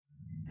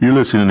You're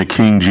listening to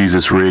King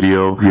Jesus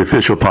Radio, the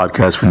official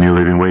podcast for New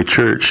Living Way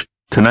Church.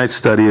 Tonight's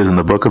study is in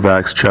the book of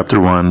Acts, chapter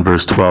 1,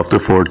 verse 12 to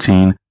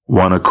 14,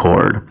 one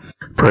accord.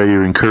 Pray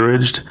you're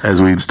encouraged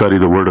as we study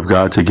the Word of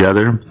God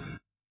together.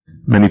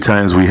 Many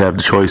times we have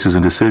choices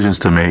and decisions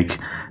to make,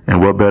 and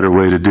what better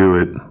way to do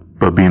it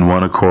but being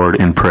one accord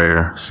in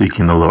prayer,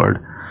 seeking the Lord.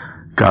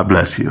 God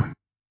bless you.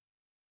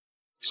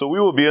 So we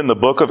will be in the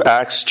book of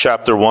Acts,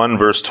 chapter 1,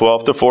 verse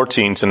 12 to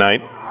 14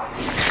 tonight.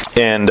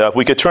 And if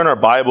we could turn our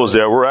Bibles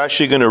there, we're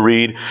actually going to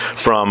read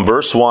from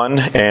verse 1,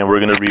 and we're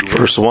going to read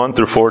verse 1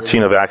 through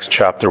 14 of Acts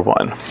chapter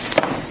 1.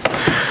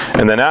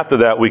 And then after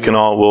that,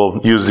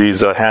 we'll use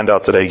these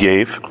handouts that I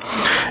gave,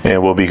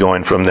 and we'll be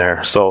going from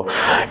there. So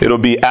it'll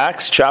be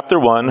Acts chapter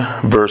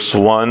 1, verse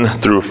 1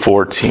 through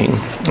 14.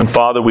 And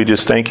Father, we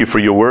just thank you for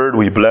your word.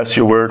 We bless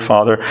your word,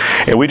 Father.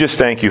 And we just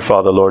thank you,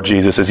 Father, Lord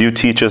Jesus, as you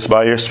teach us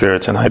by your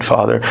Spirit tonight,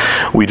 Father.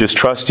 We just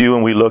trust you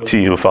and we look to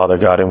you, Father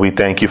God, and we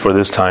thank you for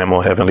this time,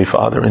 O Heavenly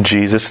Father. In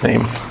Jesus'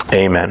 name,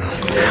 amen.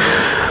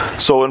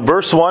 So in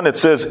verse 1, it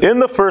says, "In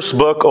the first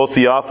book, O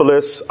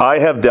Theophilus, I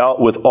have dealt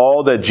with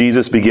all that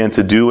Jesus began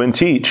to do and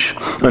teach,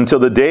 until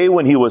the day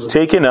when he was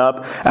taken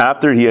up,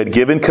 after he had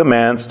given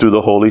commands through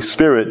the Holy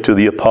Spirit to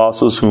the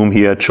apostles whom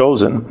he had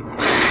chosen.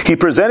 He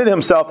presented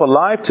himself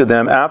alive to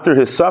them after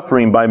his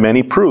suffering by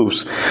many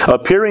proofs,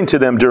 appearing to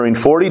them during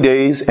 40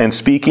 days and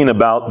speaking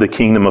about the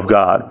kingdom of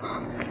God.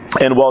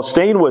 And while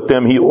staying with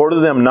them, he ordered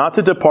them not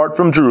to depart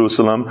from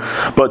Jerusalem,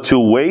 but to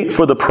wait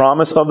for the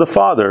promise of the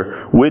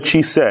Father, which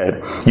he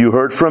said, 'You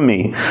heard from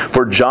me.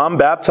 For John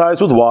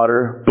baptized with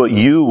water, but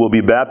you will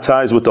be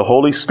baptized with the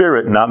Holy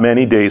Spirit not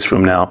many days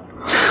from now.'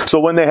 So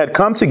when they had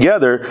come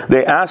together,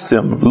 they asked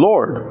him,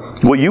 'Lord,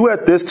 will you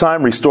at this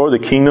time restore the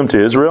kingdom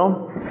to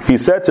Israel?' He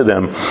said to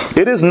them,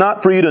 'It is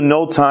not for you to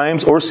know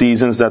times or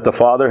seasons that the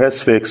Father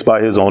has fixed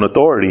by his own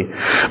authority,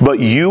 but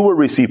you will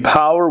receive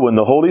power when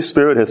the Holy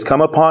Spirit has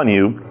come upon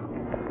you,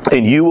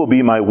 and you will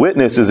be my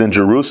witnesses in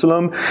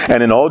Jerusalem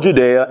and in all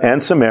Judea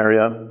and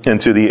Samaria and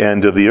to the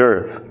end of the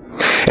earth.'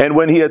 And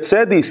when he had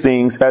said these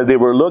things, as they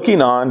were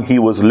looking on, he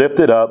was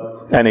lifted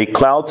up, and a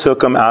cloud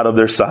took him out of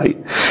their sight.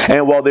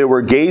 And while they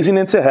were gazing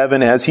into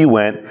heaven as he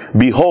went,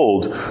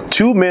 behold,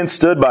 two men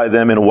stood by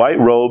them in white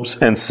robes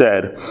and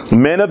said,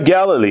 'Men of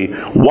Galilee,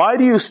 why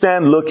do you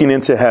stand looking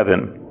into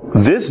heaven?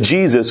 This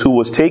Jesus who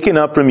was taken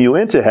up from you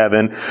into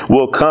heaven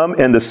will come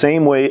in the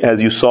same way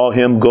as you saw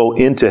him go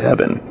into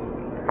heaven.'"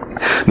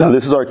 Now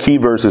this is our key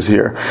verses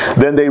here.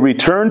 "Then they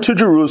returned to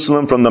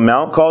Jerusalem from the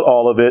mount called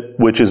Olivet,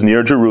 which is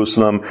near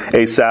Jerusalem,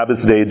 a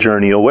Sabbath day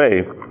journey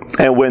away.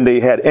 And when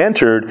they had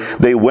entered,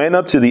 they went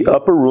up to the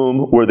upper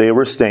room where they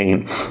were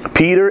staying.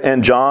 Peter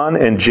and John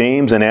and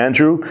James and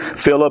Andrew,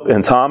 Philip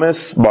and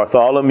Thomas,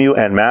 Bartholomew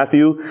and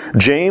Matthew,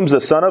 James the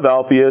son of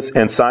Alphaeus,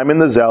 and Simon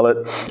the Zealot,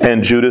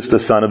 and Judas the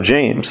son of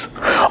James.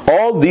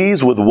 All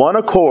these with one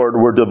accord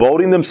were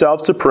devoting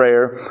themselves to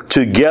prayer,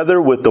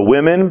 together with the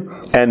women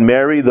and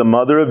Mary the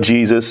mother of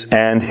Jesus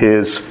and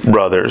his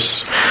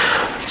brothers."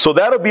 So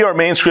that'll be our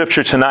main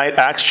scripture tonight,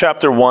 Acts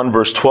chapter 1,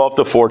 verse 12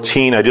 to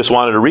 14. I just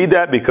wanted to read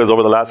that because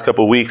over the last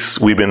couple of weeks,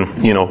 we've been,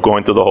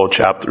 going through the whole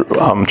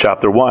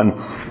chapter 1.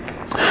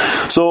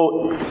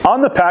 So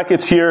on the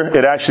packets here,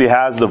 it actually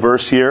has the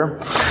verse here.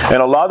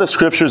 And a lot of the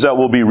scriptures that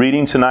we'll be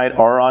reading tonight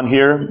are on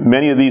here.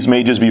 Many of these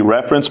may just be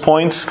reference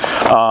points,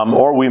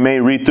 or we may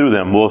read through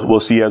them. We'll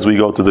see as we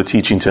go through the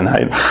teaching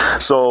tonight.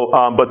 So,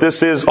 but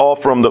this is all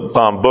from the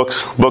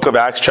book of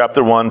Acts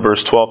chapter 1,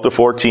 verse 12 to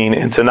 14.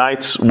 And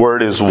tonight's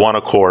word is one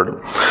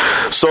accord.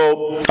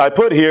 So I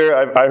put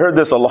here, I heard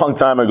this a long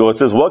time ago. It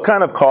says, what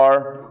kind of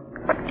car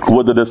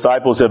would the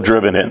disciples have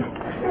driven in?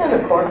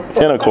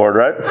 In accord,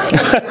 right?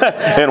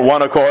 In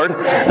one accord.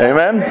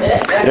 Amen?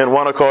 In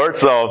one accord.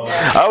 So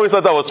I always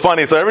thought that was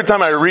funny. So every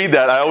time I read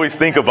that, I always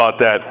think about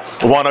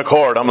that. One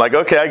accord. I'm like,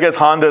 okay, I guess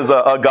Honda's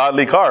a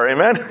godly car.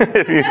 Amen?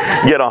 If you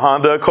get a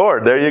Honda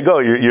Accord, there you go.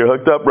 You're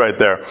hooked up right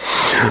there.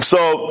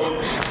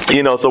 So,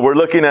 so we're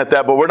looking at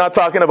that, but we're not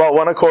talking about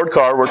one accord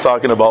car. We're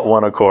talking about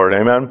one accord.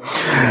 Amen?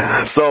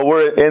 So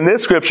we're in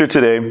this scripture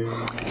today,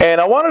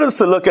 and I wanted us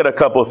to look at a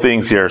couple of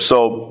things here.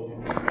 So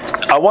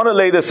I want to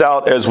lay this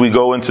out as we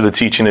go into the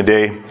teaching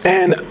today,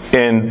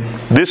 and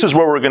this is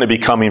where we're going to be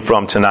coming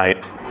from tonight.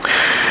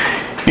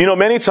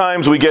 Many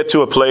times we get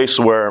to a place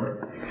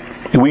where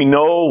we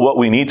know what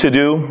we need to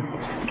do.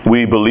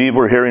 We believe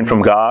we're hearing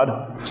from God,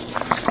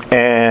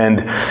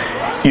 and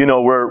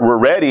we're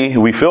ready.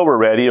 We feel we're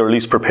ready, or at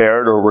least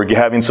prepared, or we're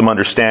having some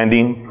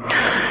understanding.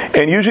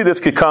 And usually this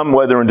could come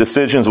whether in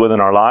decisions within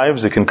our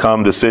lives. It can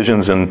come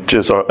decisions in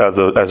just as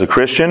a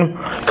Christian,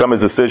 come as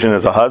decision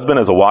as a husband,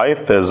 as a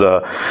wife, as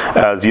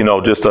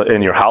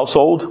in your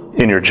household,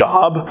 in your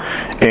job,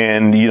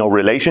 and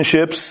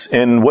relationships,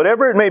 and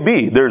whatever it may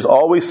be. There's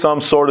always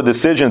some sort of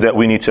decision that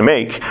we need to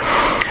make.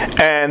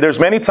 And there's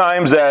many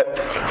times that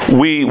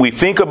we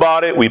think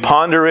about it, we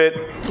ponder it,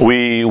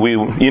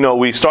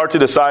 we start to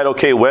decide,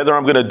 okay, whether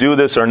I'm going to do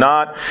this or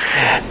not.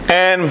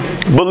 And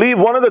believe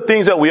one of the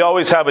things that we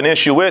always have an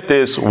issue with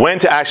is when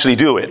to actually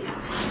do it.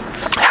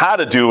 how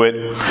to do it,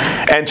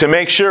 and to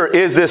make sure,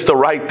 is this the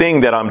right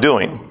thing that I'm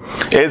doing?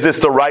 Is this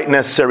the right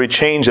necessary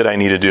change that I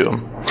need to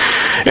do?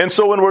 And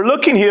so when we're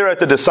looking here at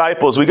the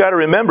disciples, we got to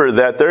remember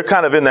that they're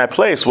kind of in that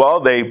place. Well,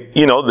 they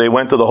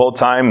went through the whole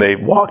time. They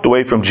walked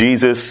away from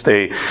Jesus.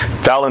 They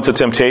fell into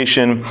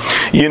temptation,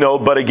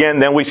 but again,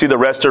 then we see the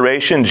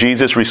restoration.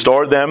 Jesus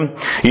restored them.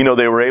 They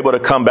were able to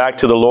come back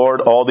to the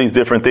Lord, all these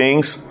different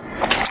things.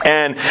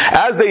 And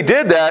as they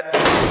did that,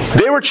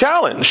 they were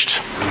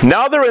challenged.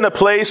 Now they're in a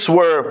place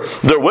where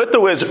they're with the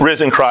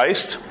risen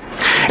Christ.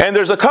 And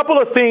there's a couple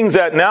of things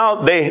that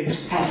now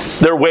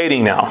they're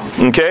waiting now.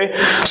 Okay?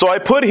 So I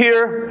put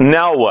here,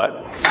 now what?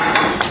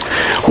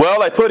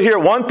 Well, I put here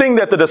one thing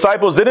that the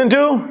disciples didn't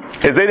do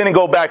is they didn't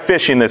go back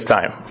fishing this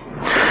time.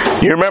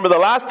 You remember the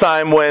last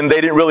time when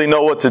they didn't really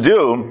know what to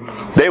do,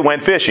 they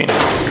went fishing.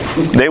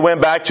 They went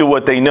back to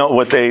what they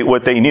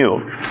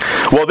knew.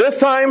 Well, this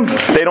time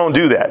they don't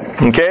do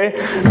that.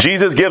 Okay?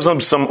 Jesus gives them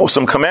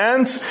some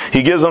commands.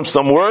 He gives them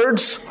some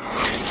words.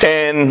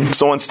 And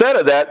so instead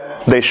of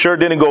that, they sure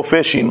didn't go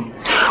fishing.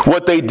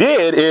 What they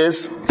did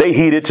is they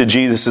heeded to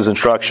Jesus'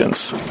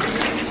 instructions.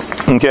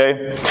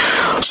 Okay?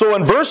 So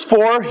in verse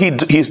 4,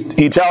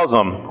 he tells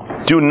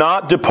them, do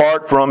not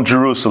depart from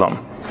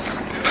Jerusalem.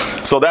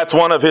 So that's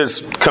one of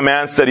his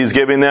commands that he's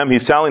giving them.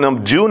 He's telling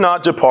them, do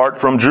not depart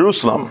from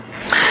Jerusalem.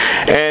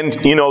 And,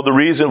 the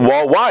reason,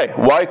 well, why?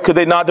 Why could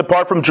they not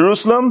depart from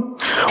Jerusalem?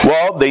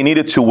 Well, they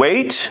needed to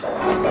wait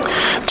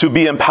to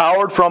be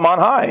empowered from on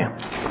high.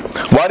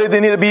 Why did they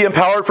need to be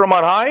empowered from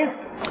on high?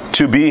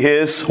 To be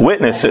his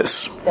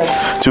witnesses.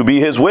 To be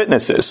his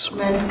witnesses.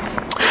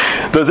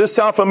 Does this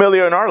sound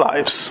familiar in our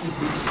lives?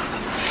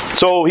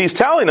 So he's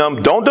telling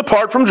them, don't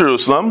depart from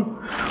Jerusalem.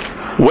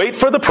 Wait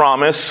for the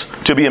promise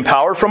to be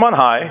empowered from on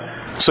high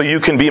so you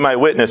can be my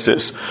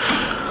witnesses.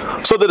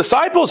 So the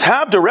disciples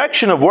have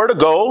direction of where to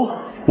go,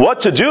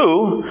 what to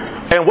do,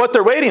 and what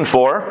they're waiting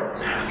for.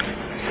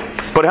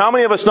 But how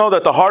many of us know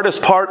that the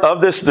hardest part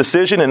of this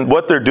decision and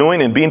what they're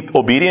doing and being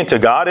obedient to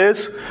God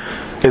is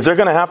they're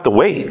going to have to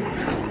wait.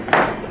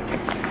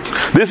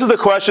 This is the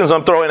questions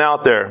I'm throwing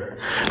out there.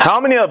 How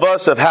many of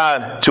us have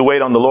had to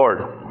wait on the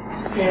Lord?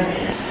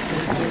 Yes.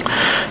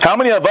 How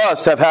many of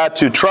us have had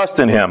to trust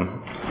in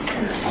Him?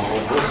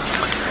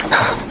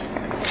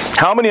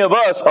 How many of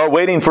us are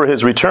waiting for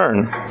His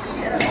return?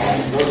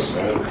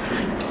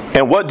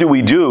 And what do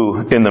we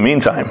do in the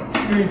meantime?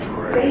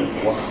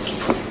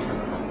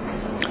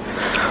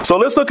 So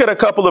let's look at a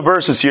couple of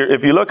verses here.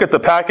 If you look at the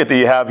packet that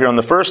you have here on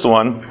the first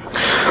one.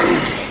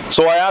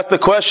 So I asked the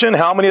question,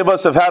 how many of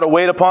us have had to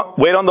wait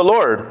on the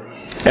Lord?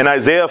 And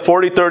Isaiah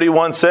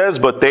 40:31 says,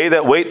 but they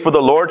that wait for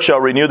the Lord shall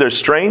renew their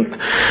strength.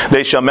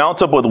 They shall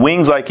mount up with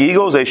wings like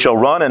eagles. They shall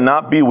run and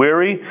not be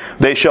weary.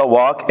 They shall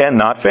walk and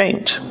not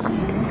faint.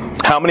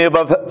 How many of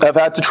us have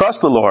had to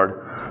trust the Lord?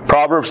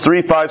 Proverbs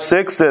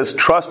 3:5-6 says,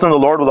 trust in the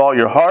Lord with all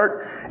your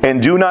heart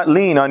and do not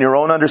lean on your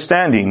own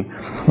understanding.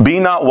 Be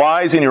not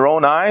wise in your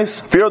own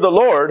eyes. Fear the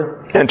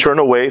Lord and turn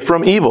away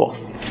from evil.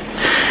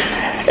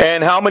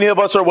 And how many of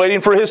us are waiting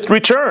for His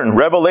return?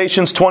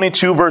 Revelations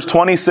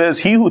 22:20 says,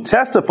 he who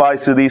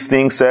testifies to these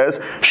things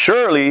says,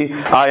 surely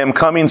I am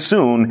coming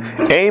soon.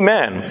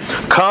 Amen.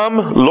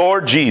 Come,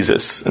 Lord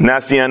Jesus. And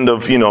that's the end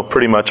of,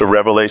 pretty much of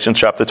Revelation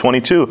chapter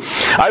 22.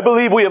 I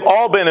believe we have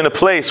all been in a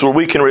place where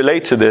we can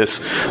relate to this,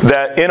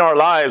 that in our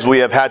lives we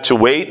have had to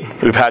wait,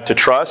 we've had to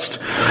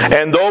trust.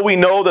 And though we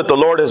know that the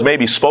Lord has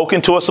maybe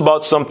spoken to us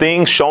about some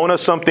things, shown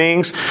us some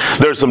things,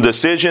 there's some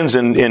decisions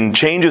and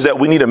changes that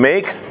we need to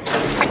make.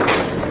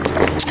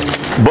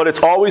 But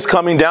it's always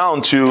coming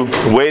down to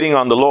waiting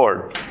on the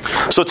Lord.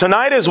 So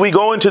tonight as we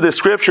go into this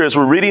scripture, as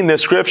we're reading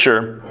this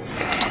scripture,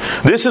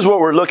 this is what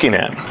we're looking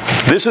at.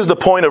 This is the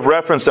point of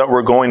reference that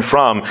we're going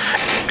from.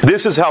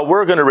 This is how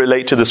we're going to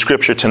relate to the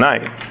scripture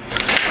tonight.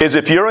 Is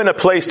if you're in a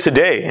place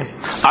today,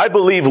 I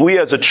believe we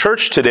as a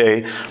church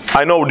today,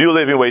 I know New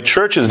Living Way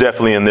Church is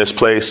definitely in this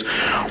place,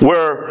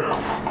 where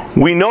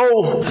we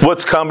know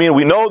what's coming.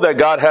 We know that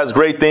God has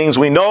great things.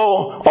 We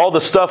know all the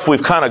stuff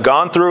we've kind of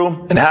gone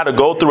through and had to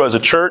go through as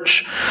a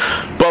church.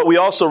 But we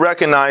also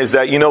recognize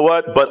that,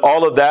 but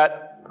all of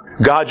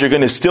that, God, you're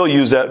going to still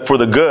use that for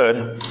the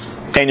good,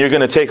 and you're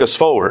going to take us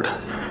forward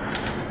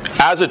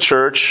as a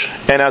church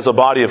and as a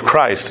body of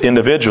Christ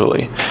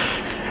individually.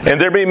 And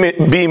there may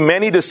be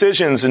many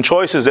decisions and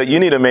choices that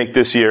you need to make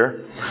this year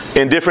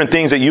in different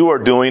things that you are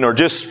doing, or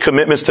just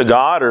commitments to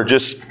God, or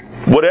just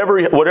wherever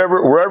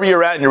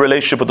you're at in your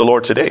relationship with the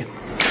Lord today.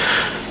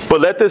 But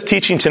let this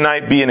teaching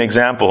tonight be an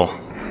example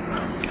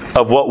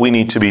of what we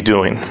need to be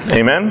doing.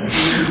 Amen?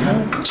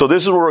 So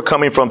this is where we're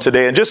coming from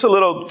today. And just a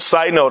little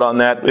side note on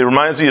that. It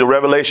reminds me of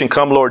Revelation,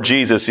 come Lord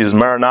Jesus. He's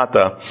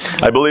Maranatha.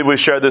 I believe we've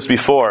shared this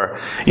before.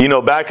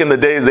 Back in the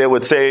days they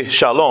would say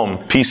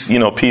shalom, peace,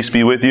 peace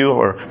be with you,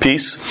 or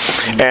peace.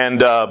 And,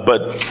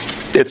 but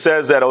it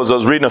says that, I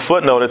was reading a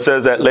footnote, it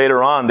says that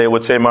later on they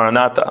would say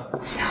Maranatha.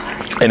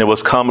 And it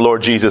was, "Come,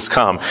 Lord Jesus,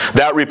 come."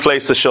 That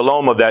replaced the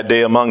shalom of that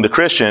day among the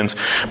Christians,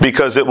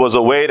 because it was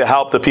a way to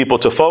help the people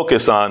to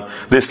focus on,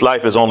 this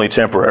life is only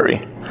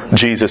temporary.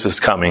 Jesus is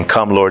coming.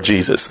 Come, Lord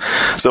Jesus.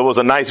 So it was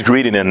a nice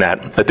greeting in that.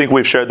 I think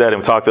we've shared that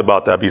and talked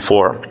about that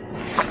before.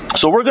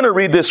 So we're going to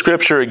read this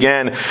scripture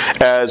again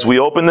as we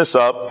open this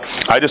up.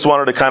 I just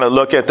wanted to kind of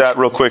look at that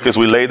real quick as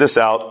we lay this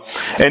out.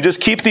 And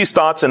just keep these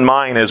thoughts in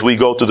mind as we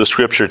go through the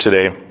scripture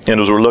today. And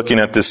as we're looking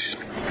at this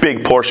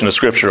big portion of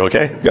scripture,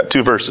 okay? Got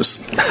 3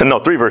 verses. And I'm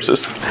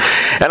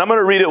going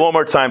to read it one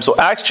more time. So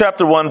Acts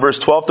chapter 1, verse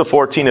 12 to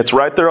 14. It's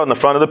right there on the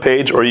front of the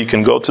page, or you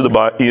can go to the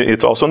Bible.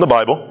 It's also in the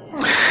Bible.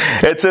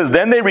 It says,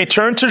 "Then they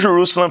returned to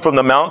Jerusalem from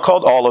the mount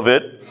called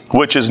Olivet,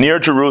 which is near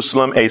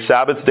Jerusalem, a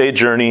Sabbath's day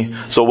journey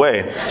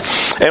away.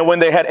 And when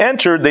they had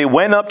entered, they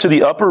went up to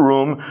the upper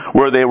room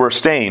where they were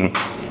staying.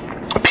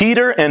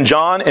 Peter and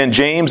John and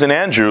James and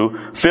Andrew,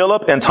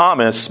 Philip and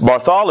Thomas,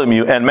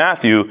 Bartholomew and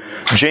Matthew,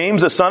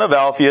 James the son of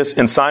Alphaeus,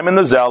 and Simon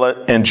the Zealot,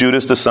 and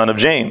Judas the son of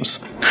James.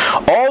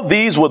 All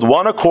these with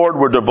one accord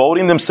were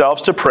devoting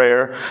themselves to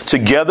prayer,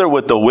 together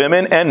with the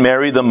women and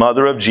Mary, the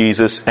mother of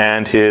Jesus,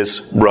 and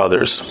his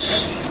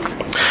brothers."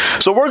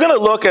 So we're going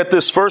to look at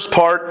this first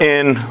part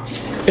in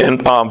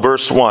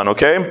verse 1,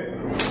 okay?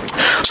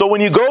 So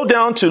when you go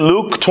down to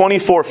Luke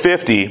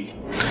 24:50,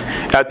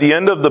 at the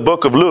end of the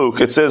book of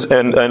Luke, it says,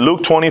 in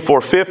Luke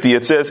 24:50,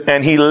 it says,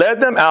 "And he led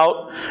them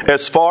out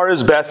as far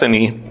as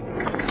Bethany,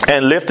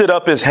 and lifted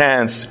up his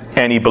hands,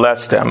 and he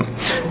blessed them."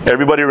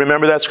 Everybody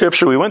remember that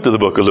scripture? We went to the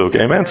book of Luke,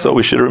 amen? So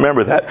we should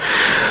remember that.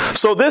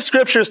 So this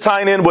scripture is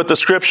tying in with the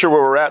scripture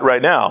where we're at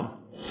right now.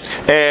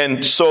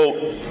 And so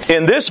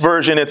in this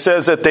version, it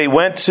says that they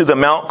went to the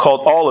mount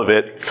called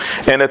Olivet,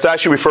 and it's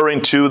actually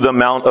referring to the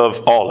Mount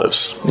of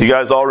Olives. You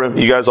guys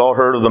all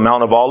heard of the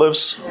Mount of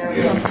Olives?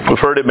 We've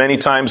heard it many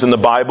times in the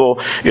Bible.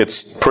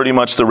 It's pretty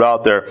much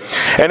throughout there.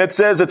 And it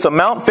says it's a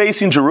mount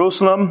facing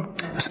Jerusalem.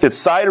 Its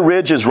side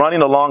ridge is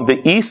running along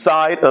the east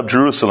side of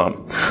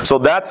Jerusalem. So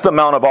that's the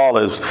Mount of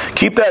Olives.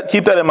 Keep that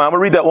in mind. I'm going to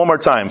read that one more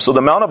time. So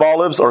the Mount of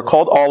Olives, are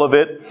called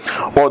Olivet,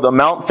 or the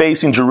mount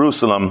facing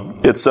Jerusalem.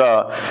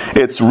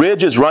 Its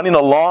ridge is running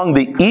along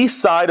the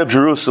east side of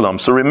Jerusalem.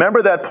 So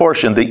remember that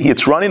portion.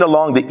 It's running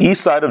along the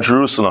east side of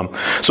Jerusalem.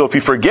 So if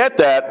you forget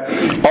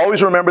that,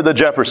 always remember the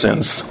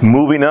Jeffersons.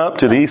 Moving up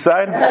to the east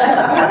side.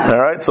 All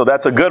right. So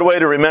that's a good way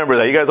to remember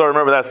that. You guys all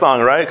remember that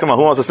song, right? Come on.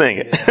 Who wants to sing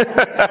it?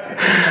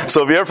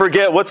 So if you ever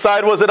forget, what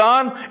side was it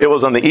on? It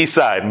was on the east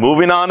side.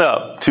 Moving on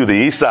up to the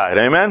east side.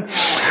 Amen.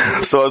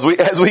 So as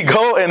we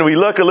go and we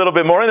look a little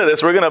bit more into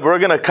this, we're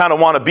gonna kind of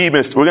want to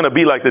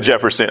be like the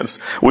Jeffersons.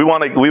 We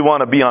want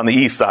to be on the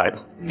east side.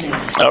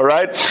 All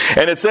right.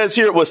 And it says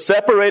here, it was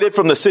separated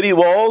from the city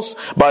walls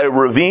by a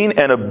ravine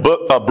and a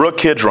brook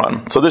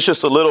Kidron. So this is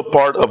just a little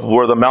part of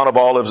where the Mount of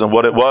Olives and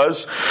what it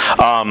was.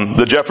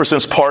 The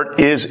Jefferson's part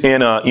is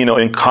in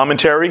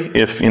commentary.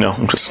 If,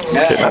 I'm just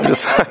kidding.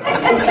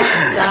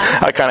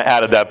 I kind of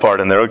added that part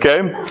in there.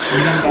 Okay.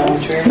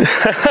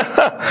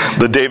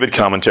 The David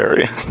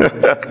commentary.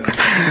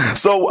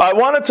 So I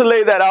wanted to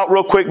lay that out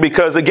real quick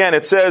because again,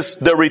 it says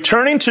they're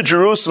returning to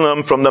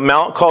Jerusalem from the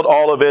mount called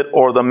Olivet,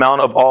 or the Mount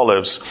of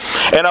Olives.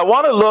 And I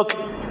want to look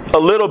a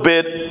little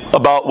bit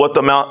about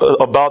the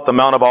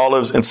Mount of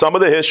Olives and some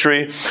of the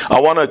history. I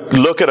want to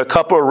look at a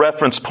couple of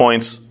reference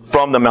points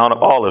from the Mount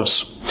of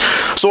Olives.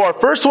 So our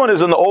first one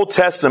is in the Old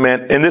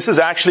Testament, and this is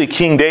actually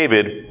King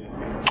David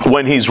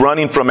when he's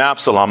running from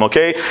Absalom,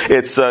 okay?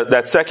 It's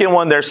that second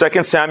one there,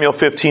 2 Samuel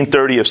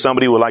 15:30, if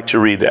somebody would like to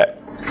read that.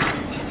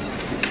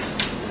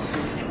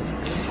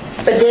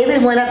 But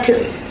David went up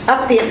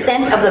the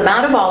ascent of the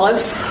Mount of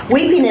Olives,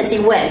 weeping as he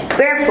went,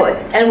 barefoot,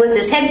 and with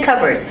his head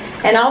covered.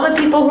 And all the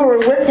people who were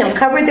with him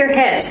covered their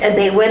heads, and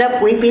they went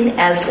up weeping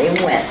as they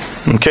went.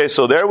 Okay,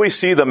 so there we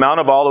see the Mount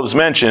of Olives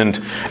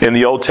mentioned in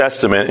the Old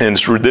Testament, and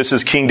this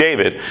is King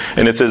David,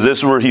 and it says this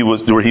is where he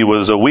was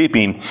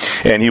weeping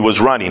and he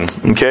was running.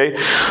 Okay,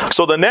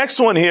 so the next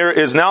one here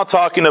is now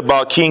talking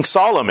about King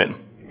Solomon.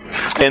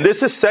 And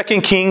this is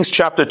 2 Kings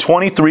chapter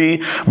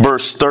 23,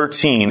 verse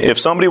 13. If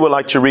somebody would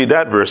like to read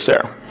that verse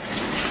there.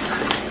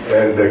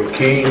 And the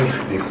king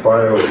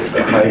defiled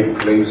the high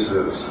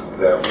places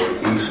that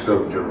were east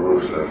of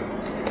Jerusalem,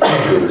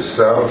 to the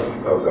south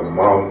of the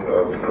Mount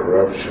of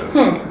Corruption,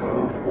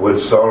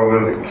 which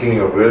Solomon, the king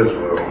of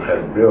Israel,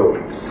 had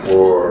built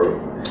for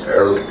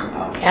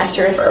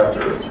Asherah,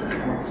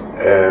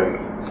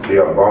 and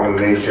the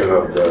abomination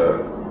of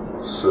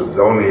the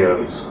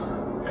Sidonians,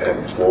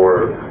 and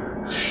for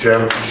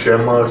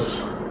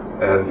Shemus,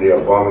 and the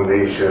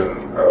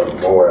abomination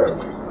of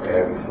Moab,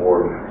 and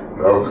for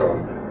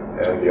Malcolm,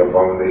 and the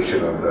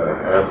abomination of the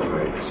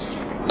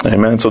Ammonites.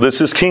 Amen. So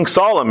this is King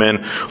Solomon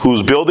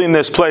who's building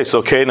this place.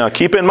 Okay. Now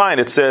keep in mind,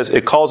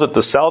 it calls it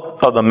the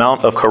south of the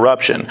Mount of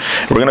Corruption.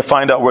 We're going to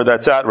find out where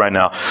that's at right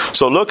now.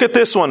 So look at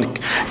this one.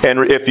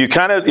 And if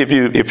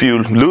you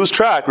lose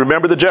track,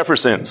 remember the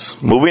Jeffersons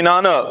moving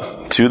on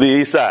up to the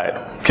east side.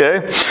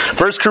 Okay.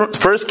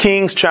 First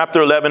Kings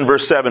chapter 11,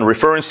 verse 7,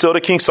 referring still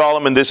to King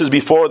Solomon. This is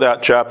before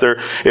that chapter.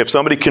 If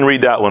somebody can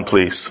read that one,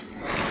 please.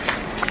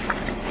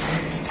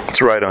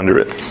 It's right under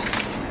it.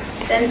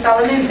 Then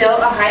Solomon built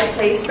a high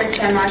place for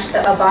Chemosh,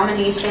 the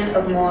abomination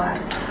of Moab,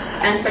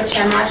 and for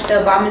Chemosh,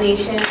 the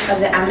abomination of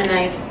the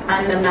Ammonites,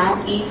 on the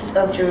mount east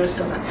of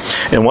Jerusalem.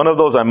 And one of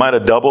those I might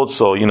have doubled,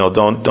 so,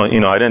 don't,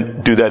 I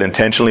didn't do that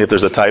intentionally if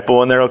there's a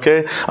typo in there,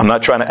 okay? I'm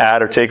not trying to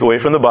add or take away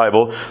from the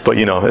Bible, but,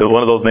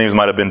 one of those names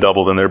might have been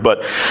doubled in there.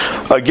 But,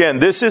 again,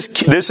 this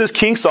is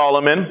King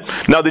Solomon.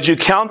 Now, did you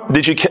catch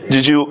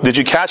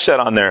that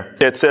on there?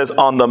 It says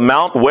on the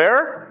mount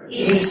where?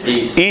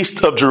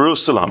 East of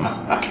Jerusalem.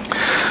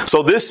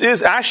 So this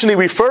is actually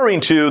referring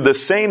to the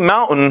same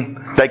mountain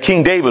that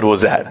King David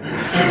was at,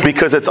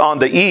 because it's on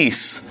the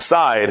east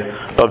side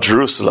of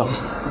Jerusalem.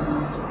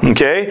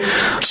 Okay?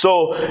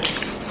 So,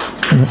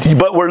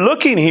 but we're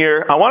looking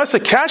here, I want us to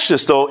catch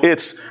this though,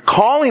 it's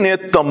calling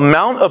it the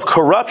Mount of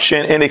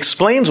Corruption, and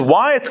explains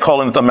why it's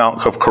calling it the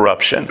Mount of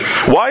Corruption.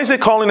 Why is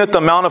it calling it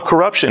the Mount of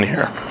Corruption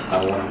here?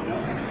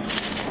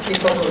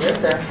 People who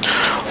live there.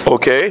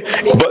 Okay,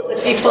 but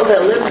the people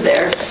that live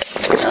there.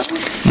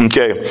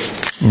 Okay,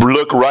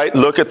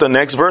 look at the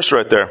next verse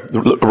right there.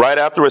 Right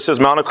after it says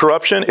Mount of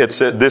Corruption, it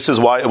said this is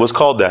why it was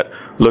called that.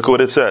 Look at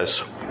what it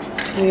says.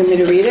 You want me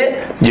to read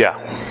it? Yeah.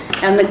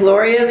 And the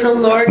glory of the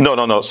Lord.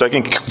 No.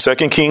 Second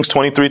Kings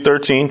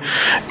 23:13,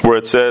 where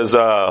it says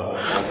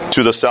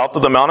to the south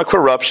of the Mount of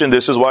Corruption.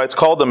 This is why it's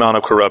called the Mount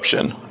of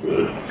Corruption.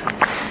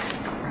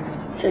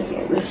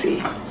 Let's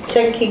see.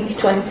 2 Kings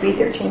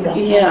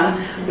 23:13. Yeah.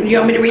 You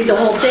want me to read the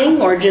whole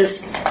thing or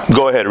just?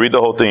 Go ahead, read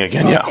the whole thing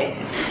again. Okay.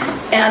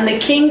 Yeah. And the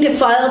king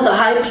defiled the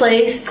high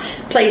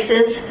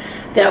places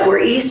that were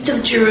east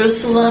of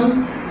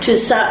Jerusalem to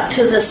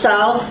the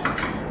south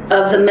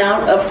of the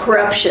Mount of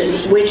Corruption,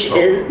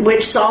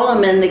 which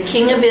Solomon, the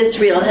king of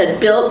Israel,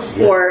 had built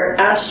for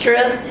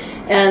Ashtoreth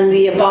and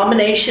the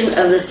abomination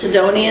of the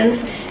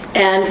Sidonians,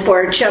 and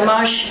for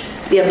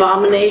Chemosh, the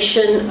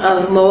abomination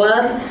of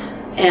Moab,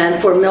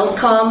 and for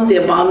Milcom, the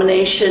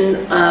abomination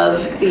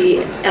of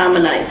the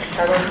Ammonites.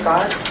 Are those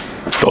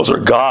gods? Those are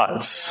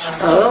gods.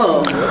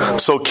 Oh.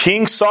 So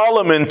King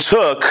Solomon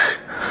took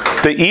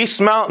the East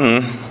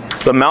Mountain,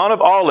 the Mount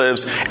of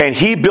Olives, and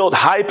he built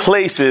high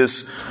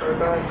places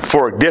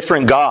for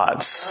different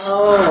gods.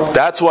 Oh.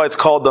 That's why it's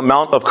called the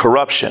Mount of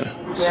Corruption.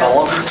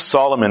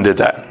 Solomon did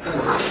that.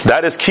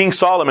 That is King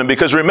Solomon,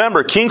 because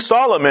remember, King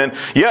Solomon,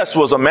 yes,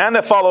 was a man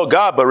that followed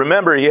God, but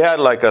remember, he had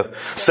like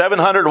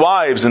 700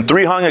 wives and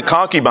 300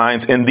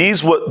 concubines, and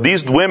these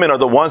women are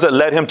the ones that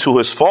led him to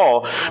his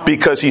fall,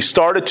 because he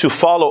started to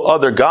follow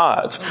other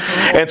gods.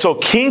 And so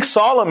King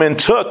Solomon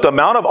took the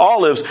Mount of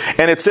Olives,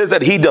 and it says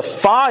that he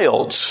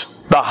defiled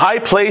the high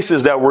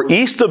places that were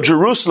east of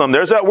Jerusalem.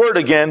 There's that word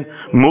again,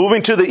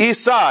 moving to the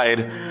east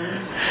side.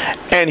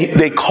 And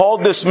they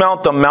called this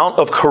mount the Mount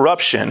of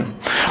Corruption,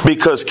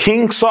 because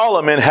King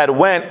Solomon had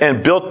went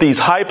and built these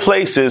high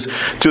places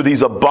to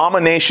these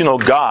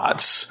abominational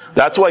gods.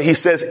 That's why he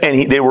says,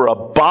 they were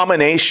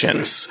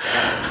abominations.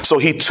 So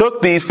he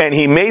took these and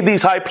he made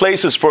these high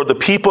places for the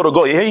people to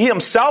go. He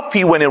himself,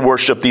 he went and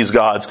worshiped these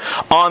gods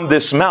on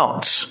this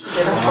mount.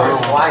 For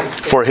his wives.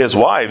 For his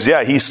wives,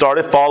 yeah. He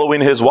started following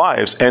his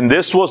wives. And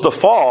this was the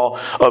fall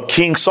of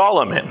King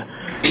Solomon.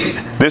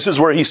 This is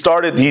where he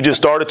just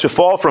started to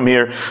fall from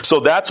here. So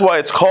that's why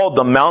it's called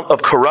the Mount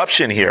of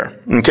Corruption here.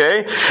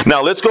 Okay?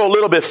 Now let's go a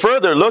little bit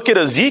further. Look at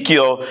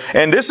Ezekiel.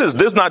 And this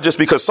is not just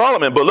because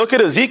Solomon, but look at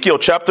Ezekiel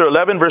chapter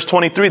 11 verse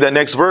 23, that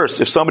next verse.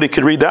 If somebody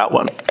could read that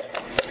one.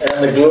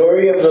 And the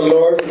glory of the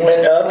Lord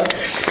went up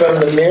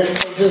from the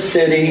midst of the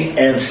city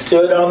and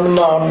stood on the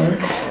mountain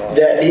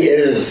that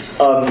is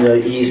on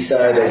the east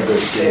side of the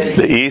city.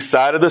 The east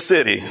side of the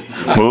city.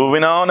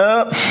 Moving on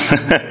up.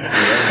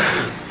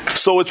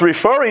 So it's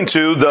referring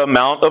to the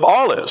Mount of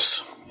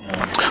Olives.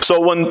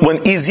 So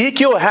when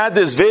Ezekiel had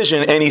this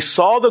vision and he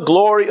saw the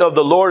glory of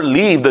the Lord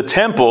leave the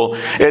temple,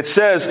 it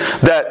says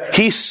that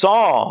he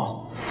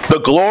saw the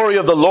glory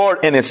of the Lord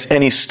and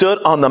he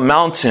stood on the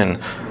mountain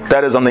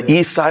that is on the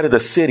east side of the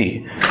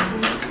city.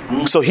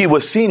 So he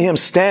was seeing him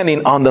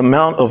standing on the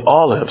Mount of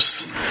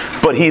Olives,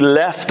 but he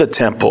left the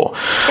temple.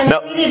 Can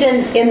I read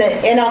it in the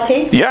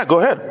NLT? Yeah, go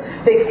ahead.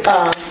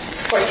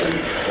 14.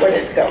 Where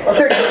did it go?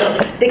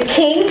 13. The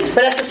king,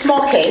 but that's a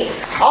small k,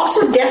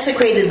 also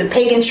desecrated the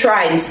pagan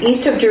shrines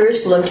east of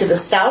Jerusalem to the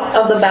south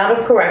of the Mount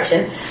of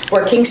Corruption,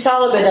 where King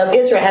Solomon of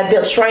Israel had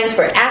built shrines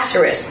for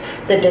Ashtoreth,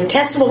 the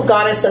detestable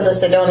goddess of the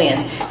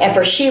Sidonians, and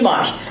for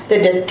Chemosh, the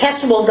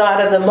detestable god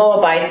of the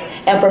Moabites,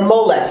 and for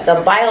Molech,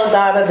 the vile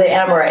god of the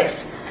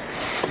Amorites.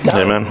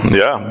 Amen.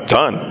 Yeah,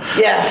 done.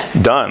 Yeah.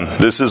 Done.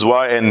 This is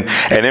why, and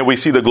then we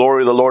see the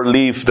glory of the Lord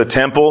leave the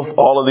temple,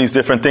 all of these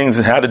different things,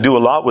 and had to do a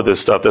lot with this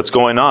stuff that's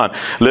going on.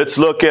 Let's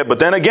look at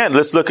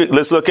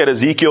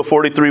Ezekiel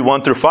 43,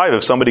 1 through 5,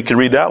 if somebody could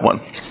read that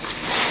one.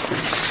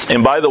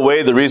 And by the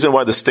way, the reason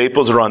why the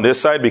staples are on this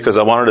side, because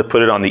I wanted to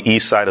put it on the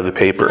east side of the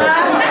paper.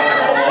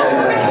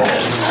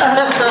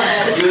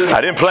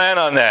 I didn't plan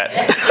on that.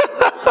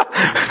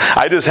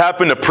 I just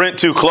happened to print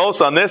too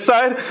close on this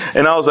side,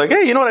 and I was like,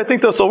 hey, you know what? I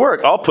think this will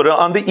work. I'll put it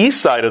on the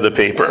east side of the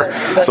paper.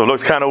 So it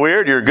looks kind of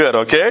weird. You're good,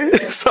 okay?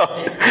 So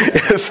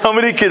if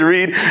somebody could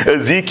read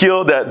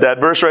Ezekiel, that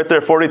verse right there,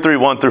 43,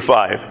 1 through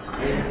 5.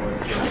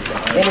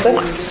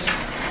 Anybody?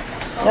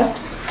 No?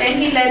 Then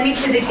he led me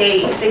to the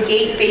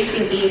gate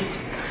facing east.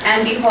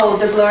 And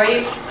behold, the glory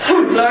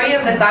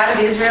of the God of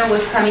Israel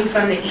was coming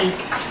from the east.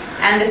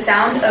 And the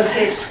sound of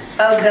his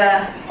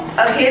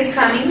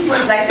coming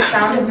was like the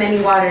sound of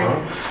many waters.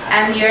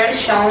 And the earth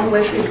shone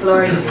with his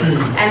glory.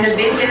 And the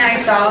vision I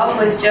saw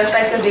was just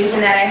like the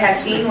vision that I had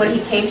seen when he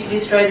came to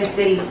destroy the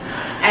city.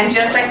 And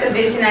just like the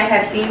vision I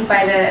had seen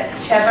by the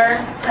Chebar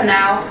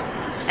Canal.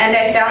 And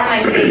I fell on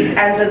my face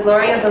as the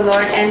glory of the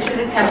Lord entered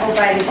the temple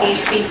by the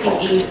gate facing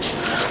east.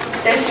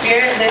 The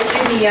Spirit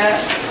lifted me up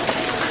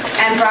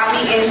and brought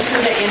me into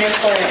the inner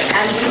court.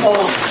 And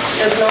behold,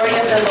 the glory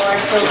of the Lord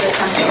filled the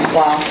temple.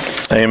 Wow.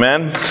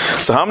 Amen.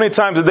 So how many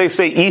times did they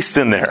say east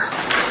in there?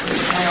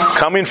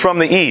 Coming from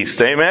the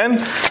east. Amen.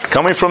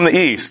 Coming from the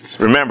east.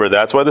 Remember,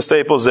 that's why the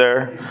Staples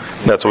there.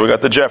 That's where we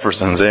got the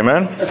Jeffersons.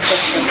 Amen.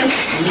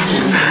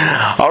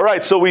 All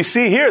right. So we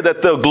see here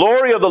that the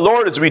glory of the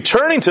Lord is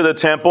returning to the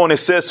temple, and it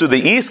says through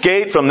the east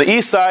gate from the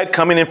east side,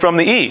 coming in from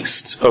the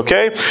east.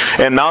 Okay.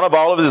 And Mount of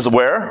Olives is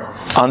where?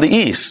 On the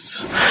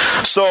east.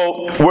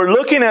 So we're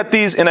looking at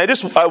these, and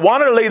I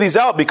wanted to lay these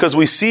out because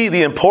we see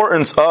the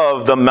importance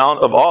of the Mount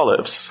of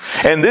Olives.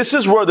 And this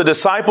is where the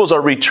disciples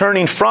are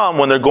returning from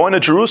when they're going to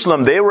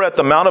Jerusalem. They were at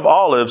the Mount of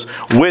Olives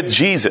with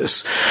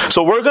Jesus.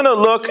 So we're going to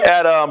look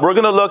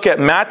at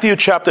Matthew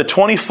chapter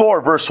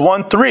 24 verse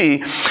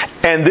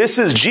 1-3, and this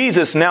is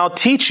Jesus now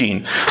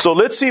teaching. So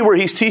let's see where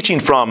he's teaching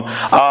from.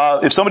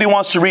 If somebody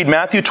wants to read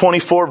Matthew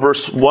 24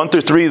 verse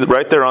 1-3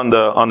 right there on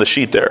the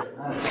sheet there.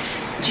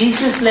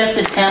 Jesus left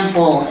the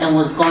temple and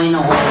was going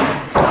away.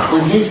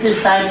 When his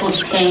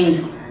disciples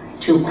came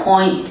to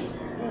point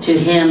to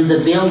him the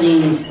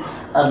buildings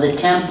of the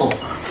temple,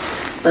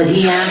 but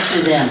he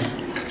answered them,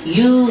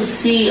 "You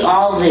see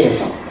all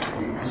this.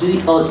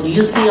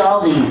 You see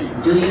all these,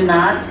 do you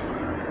not?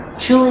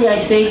 Truly I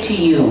say to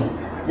you,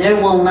 there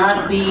will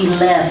not be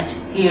left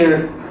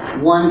here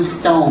one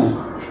stone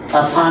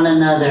upon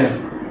another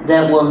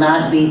that will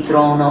not be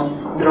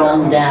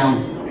thrown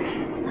down."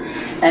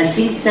 As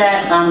he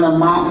sat on the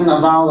mountain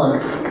of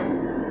Olives,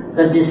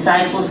 the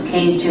disciples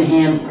came to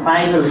him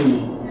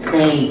privately,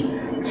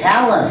 saying,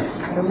 "Tell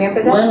us,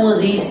 Remember that?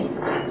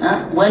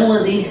 when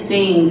will these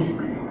things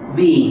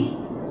be?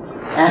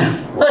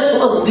 And what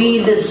will be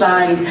the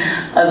sign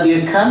of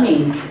your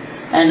coming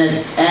and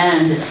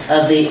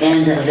of the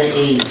end of the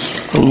age?"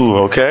 Ooh,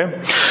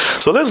 okay.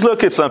 So let's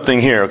look at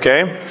something here,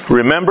 okay?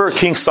 Remember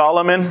King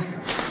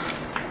Solomon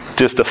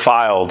just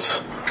defiled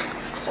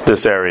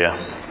this area.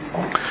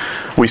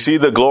 We see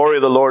the glory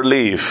of the Lord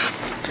leave,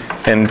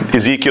 and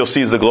Ezekiel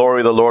sees the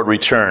glory of the Lord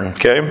return,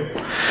 okay?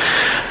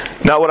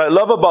 Now, what I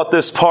love about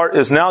this part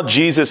is now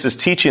Jesus is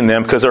teaching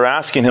them because they're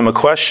asking him a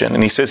question.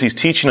 And he says he's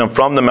teaching them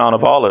from the Mount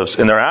of Olives.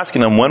 And they're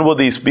asking him, when will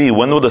these be?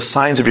 When will the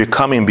signs of your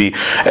coming be?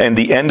 And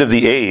the end of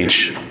the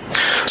age.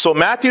 So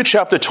Matthew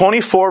chapter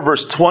 24,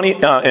 verse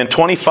 20 and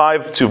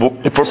 25,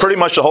 for pretty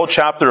much the whole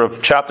chapter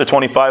of chapter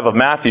 25 of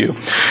Matthew,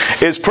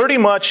 is pretty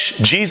much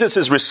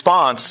Jesus'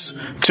 response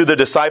to the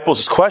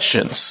disciples'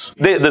 questions.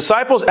 The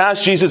disciples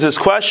asked Jesus this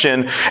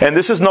question, and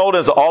this is known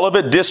as the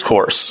Olivet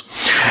Discourse.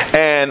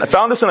 And I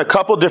found this in a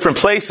couple different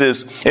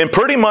places, and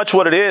pretty much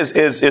what it is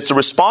it's a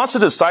response to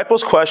the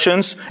disciples'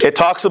 questions. It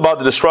talks about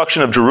the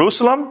destruction of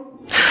Jerusalem,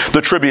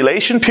 the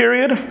tribulation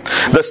period,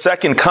 the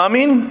second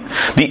coming,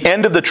 the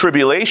end of the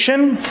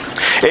tribulation.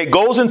 He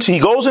goes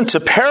into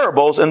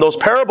parables, and those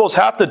parables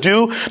have to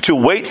do to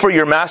wait for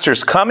your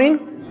master's coming,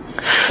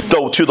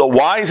 to the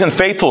wise and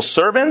faithful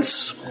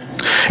servants.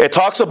 It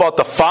talks about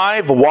the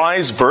 5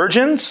 wise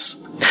virgins.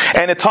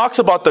 And it talks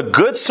about the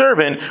good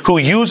servant who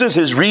uses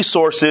his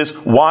resources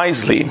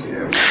wisely.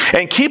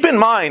 And keep in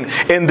mind,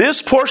 in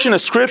this portion of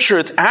Scripture,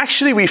 it's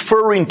actually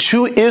referring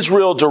to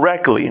Israel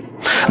directly.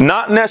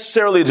 Not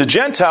necessarily to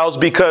Gentiles,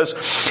 because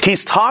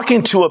he's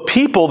talking to a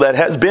people that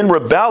has been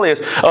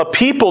rebellious, a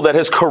people that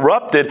has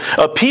corrupted,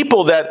 a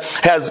people that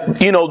has,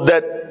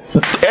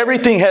 that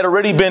everything had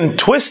already been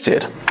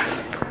twisted.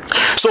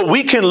 So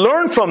we can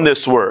learn from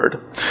this word,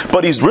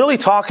 but he's really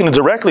talking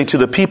directly to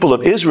the people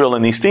of Israel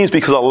in these things,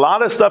 because a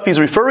lot of stuff he's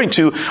referring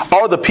to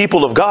are the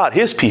people of God,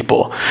 his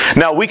people.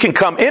 Now we can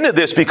come into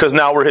this because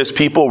now we're his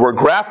people, we're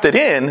grafted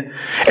in,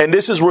 and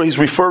this is where he's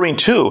referring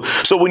to.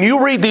 So when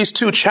you read these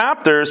 2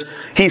 chapters,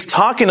 he's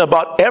talking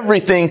about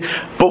everything.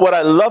 But what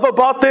I love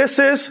about this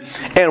is,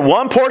 in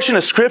one portion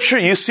of Scripture,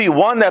 you see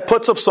one that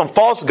puts up some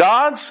false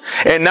gods,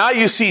 and now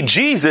you see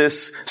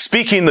Jesus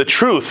speaking the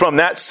truth from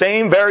that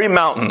same very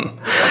mountain,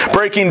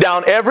 breaking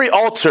down every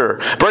altar,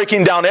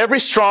 breaking down every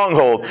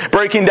stronghold,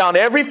 breaking down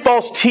every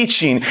false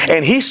teaching,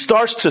 and he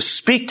starts to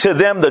speak to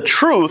them the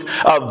truth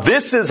of,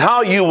 this is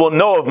how you will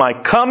know of my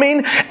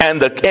coming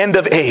and the end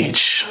of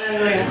age.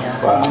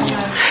 Wow.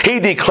 He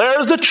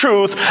declares the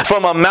truth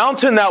from a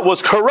mountain that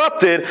was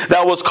corrupted,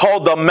 that was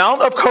called the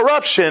Mount of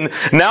Corruption.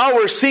 Now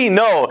we're seeing,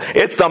 no,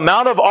 it's the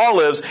Mount of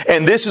Olives,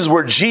 and this is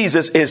where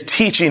Jesus is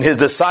teaching his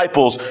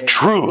disciples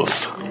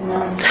truth.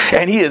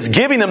 And he is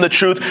giving them the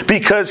truth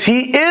because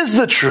he is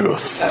the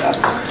truth.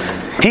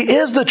 He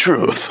is the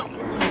truth.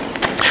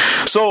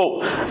 So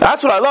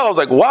that's what I love. I was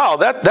like, wow,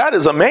 that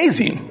is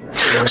amazing.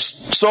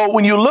 So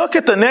when you look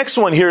at the next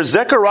one here,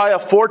 Zechariah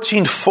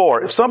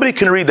 14:4. If somebody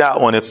can read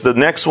that one, it's the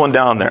next one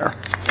down there.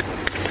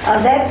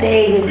 On that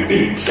day his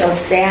feet shall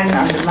stand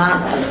on the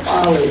Mount of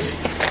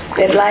Olives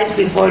that lies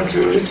before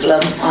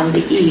Jerusalem on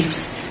the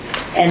east,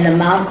 and the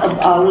Mount of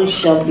Olives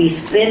shall be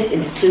split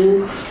in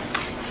two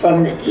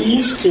from the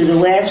east to the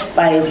west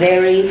by a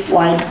very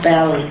wide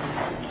valley,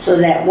 so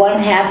that one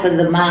half of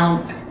the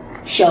mount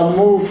shall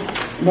move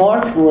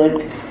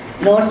northward,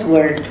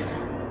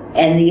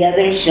 and the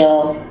other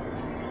shall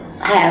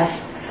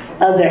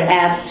other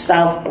half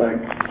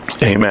southward.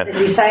 Amen. The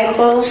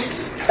disciples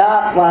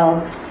thought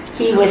while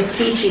he was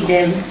teaching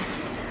them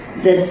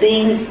the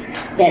things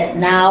that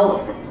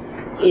now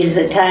is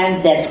the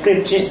time that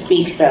Scripture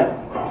speaks of,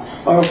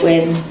 or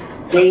when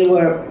they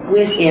were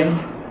with him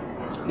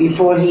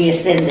before he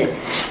ascended.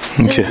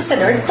 Is this an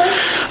earthquake?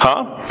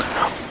 Huh?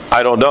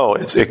 I don't know.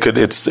 It's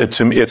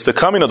the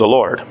coming of the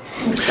Lord.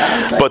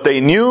 But they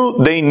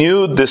knew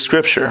the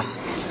Scripture.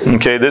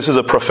 Okay, this is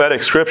a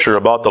prophetic scripture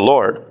about the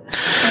Lord.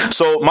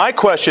 So my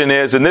question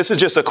is, and this is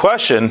just a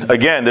question,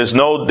 again, there's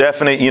no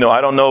definite,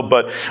 I don't know,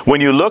 but when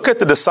you look at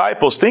the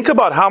disciples, think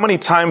about how many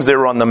times they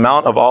were on the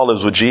Mount of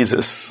Olives with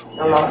Jesus.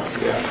 A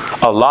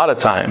lot. A lot of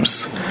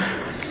times.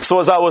 So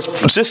as I was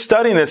just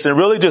studying this and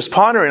really just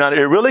pondering on it,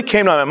 it really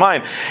came to my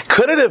mind.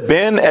 Could it have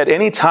been at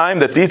any time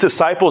that these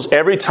disciples,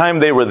 every time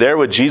they were there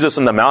with Jesus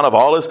on the Mount of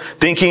Olives,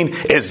 thinking,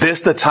 is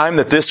this the time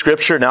that this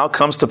scripture now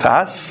comes to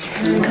pass?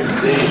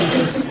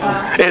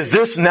 Is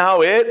this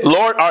now it?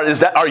 Lord,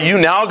 are you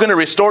now going to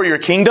restore your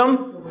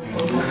kingdom?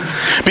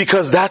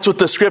 Because that's what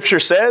the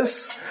scripture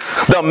says.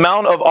 The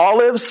Mount of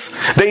Olives.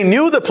 They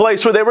knew the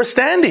place where they were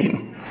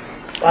standing.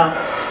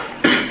 Wow.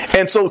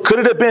 And so could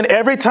it have been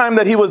every time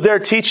that he was there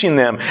teaching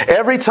them,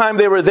 every time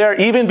they were there,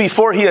 even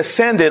before he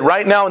ascended,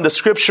 right now in the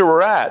scripture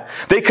we're at,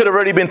 they could have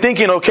already been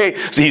thinking, okay,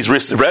 so he's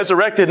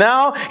resurrected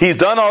now, he's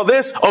done all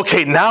this,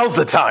 okay, now's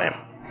the time.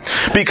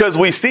 Because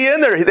we see in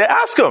there, they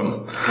ask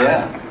him.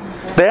 Yeah.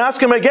 They ask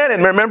him again,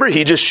 and remember,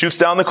 he just shoots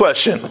down the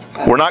question.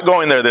 We're not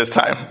going there this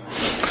time.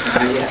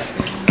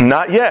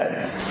 Not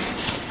yet.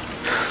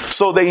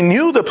 So they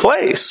knew the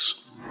place.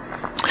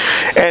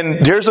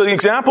 And here's an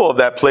example of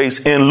that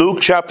place in Luke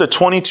chapter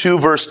 22,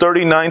 verse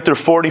 39 through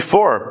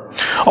 44.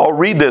 I'll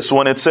read this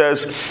one. It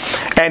says,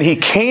 and he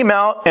came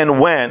out and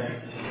went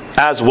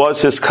as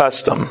was his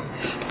custom.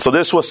 So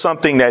this was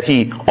something that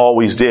he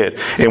always did.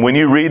 And when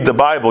you read the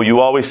Bible, you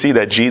always see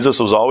that Jesus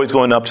was always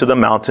going up to the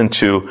mountain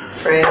to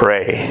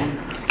pray.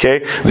 Okay?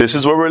 This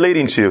is where we're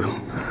leading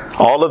to.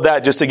 All of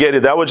that, just to get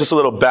it, that was just a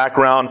little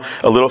background,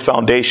 a little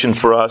foundation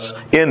for us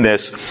in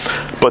this.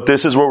 But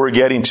this is where we're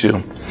getting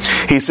to.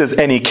 He says,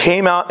 and he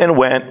came out and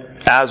went,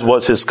 as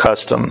was his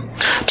custom,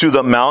 to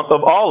the Mount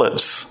of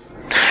Olives.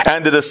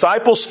 And the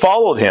disciples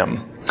followed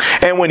him.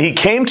 And when he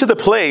came to the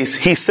place,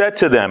 he said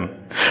to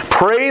them,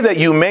 pray that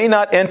you may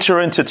not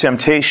enter into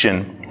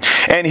temptation.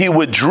 And he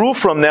withdrew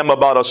from them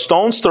about a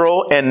stone's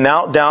throw and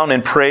knelt down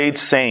and prayed,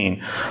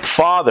 saying,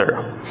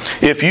 Father,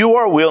 if you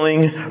are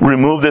willing,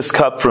 remove this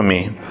cup from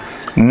me.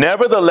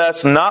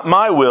 Nevertheless, not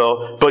my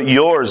will, but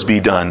yours be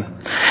done.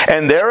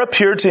 And there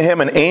appeared to him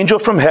an angel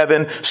from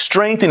heaven,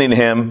 strengthening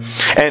him.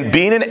 And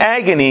being in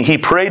agony, he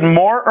prayed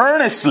more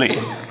earnestly.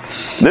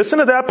 Listen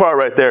to that part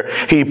right there.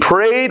 He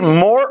prayed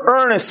more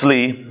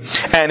earnestly,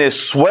 and his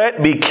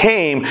sweat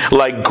became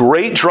like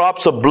great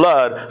drops of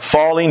blood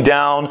falling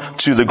down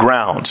to the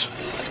ground.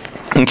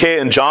 Okay,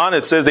 in John,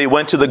 it says they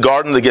went to the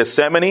Garden of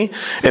Gethsemane,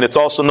 and it's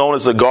also known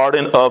as the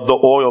Garden of the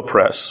Oil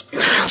Press.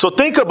 So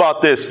think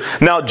about this.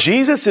 Now,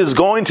 Jesus is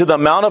going to the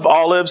Mount of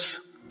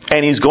Olives,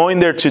 and he's going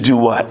there to do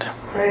what?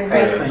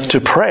 Pray. To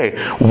pray.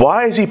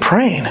 Why is he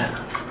praying?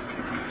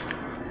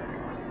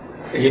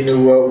 He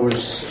knew what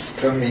was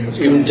coming.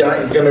 He was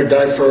going to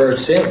die for our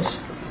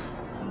sins.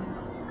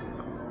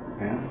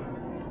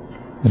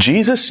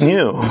 Jesus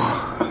knew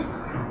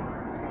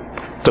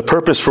the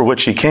purpose for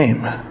which he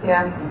came.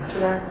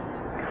 Yeah.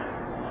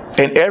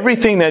 And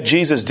everything that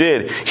Jesus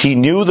did, he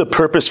knew the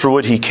purpose for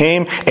what he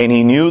came, and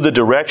he knew the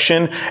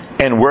direction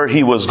and where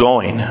he was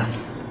going.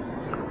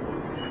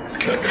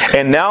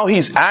 And now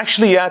he's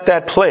actually at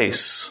that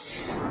place,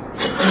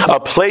 a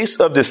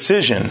place of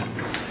decision.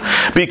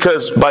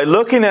 Because by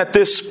looking at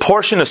this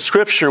portion of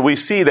Scripture, we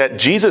see that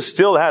Jesus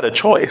still had a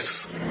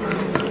choice.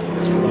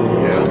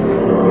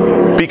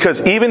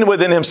 Because even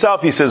within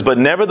himself, he says, but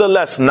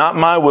nevertheless, not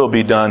my will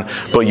be done,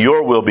 but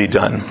your will be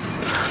done.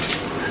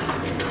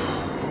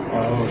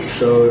 Oh,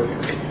 so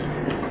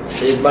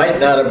it might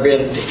not have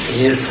been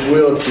his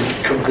will to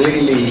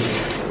completely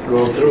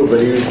go through, but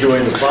he was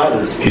doing the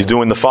Father's will. He's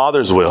doing the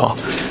Father's will.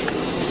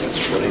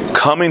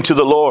 Coming to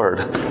the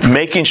Lord,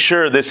 making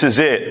sure this is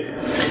it.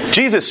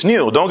 Jesus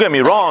knew, don't get me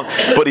wrong,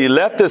 but he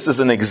left this as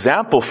an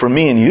example for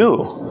me and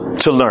you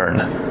to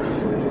learn.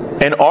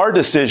 And our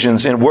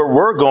decisions and where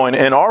we're going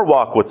in our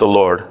walk with the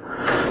Lord.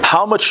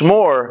 How much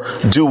more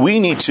do we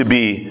need to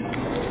be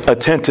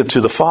attentive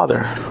to the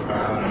Father?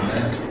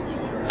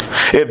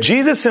 If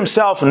Jesus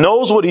himself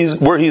knows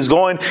where he's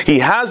going, he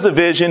has the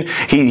vision,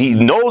 he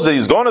knows that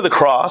he's going to the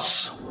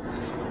cross,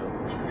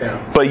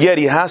 but yet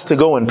he has to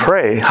go and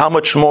pray, how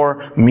much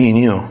more me and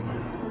you?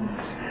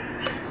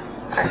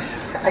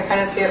 I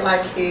kind of see it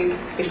like you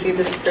see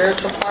the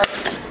spiritual part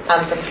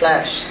and the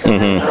flesh, the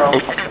natural,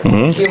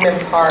 human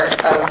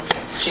part of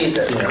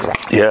Jesus.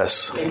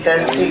 Yes.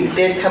 Because he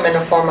did come in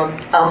the form of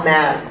a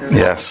man.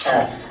 Yes.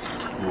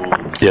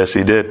 Yes,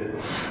 he did.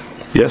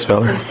 Yes,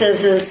 Valerie. It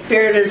says the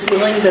spirit is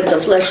willing, but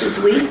the flesh is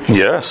weak.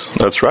 Yes,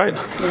 that's right.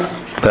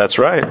 That's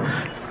right.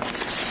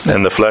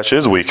 And the flesh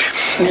is weak.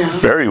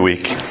 Very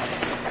weak.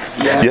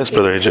 Yeah. Yes,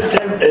 Brother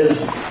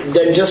AJ.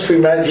 That just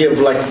reminds me of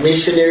like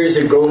missionaries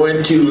that go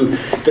into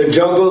the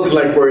jungles,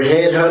 like where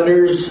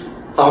headhunters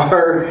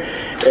are,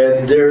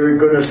 and they're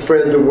going to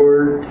spread the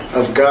word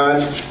of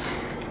God.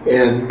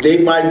 And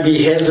they might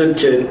be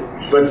hesitant,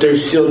 but they're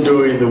still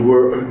doing the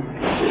word,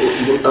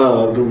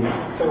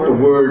 the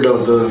word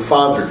of the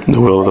Father. The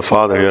will of the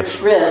Father,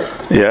 yes.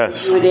 Risk.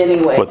 Yes. Do it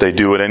anyway. But they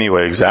do it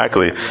anyway,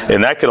 exactly.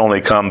 And that can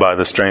only come by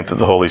the strength of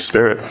the Holy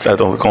Spirit. That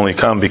can only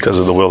come because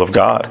of the will of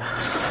God.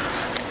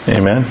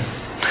 Amen.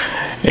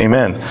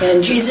 Amen.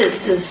 In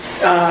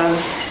Jesus'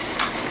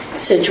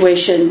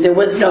 situation, it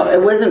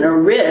wasn't a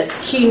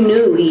risk. He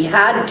knew he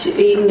had to.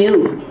 He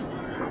knew.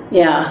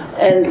 Yeah,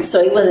 and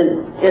so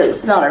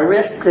it's not a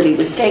risk that he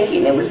was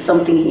taking. It was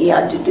something he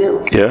had to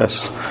do.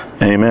 Yes.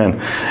 Amen.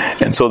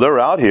 And so they're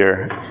out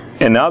here,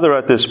 and now they're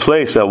at this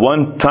place that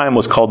one time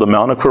was called the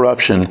Mount of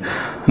Corruption.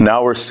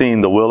 Now we're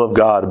seeing the will of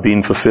God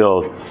being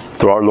fulfilled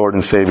through our Lord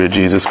and Savior,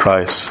 Jesus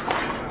Christ.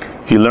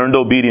 He learned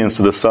obedience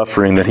to the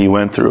suffering that he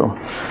went through.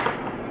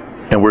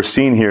 And we're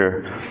seeing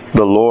here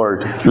the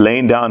Lord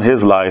laying down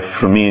his life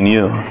for me and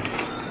you.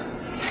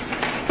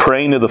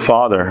 Praying to the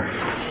Father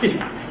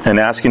and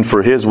asking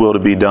for his will to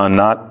be done,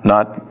 not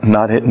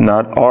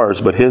ours,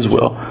 but his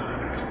will.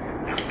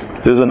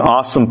 There's an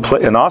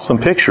awesome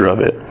picture of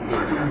it.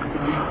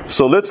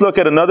 So let's look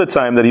at another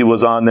time that he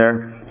was on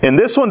there. And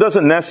this one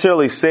doesn't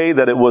necessarily say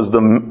that it was the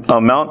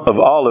Mount of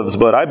Olives,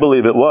 but I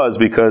believe it was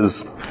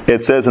because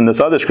it says in this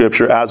other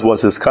scripture, as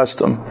was his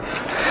custom.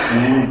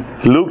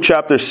 Luke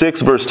chapter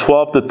 6, verse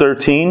 12 to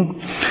 13.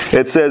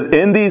 It says,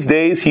 in these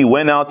days he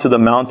went out to the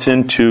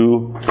mountain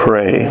to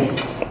pray.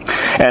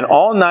 And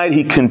all night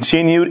he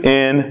continued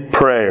in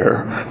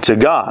prayer to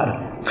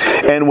God.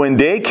 And when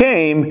day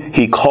came,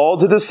 he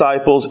called the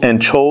disciples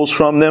and chose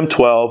from them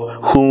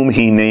 12, whom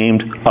he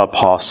named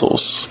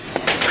apostles.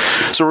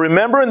 So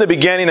remember in the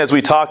beginning, as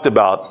we talked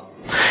about,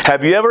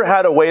 have you ever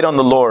had to wait on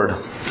the Lord?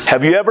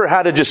 Have you ever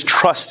had to just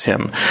trust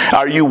him?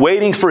 Are you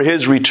waiting for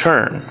his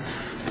return?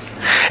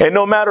 And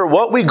no matter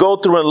what we go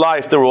through in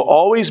life, there will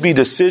always be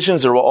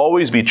decisions, there will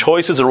always be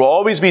choices, there will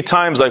always be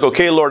times like,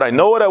 okay, Lord, I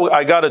know what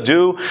I got to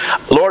do.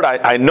 Lord,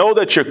 I know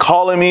that you're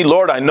calling me.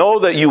 Lord, I know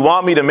that you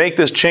want me to make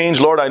this change.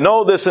 Lord, I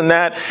know this and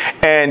that.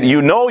 And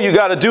you know you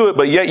got to do it,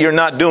 but yet you're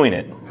not doing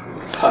it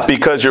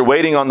because you're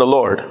waiting on the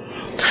Lord.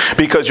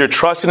 Because you're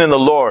trusting in the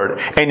Lord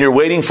and you're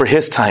waiting for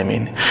his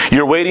timing.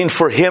 You're waiting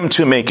for him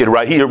to make it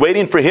right. You're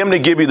waiting for him to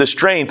give you the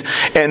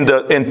strength and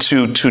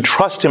to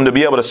trust him to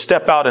be able to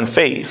step out in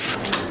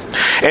faith.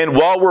 And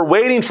while we're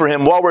waiting for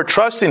him, while we're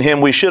trusting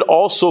him, we should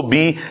also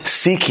be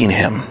seeking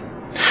him.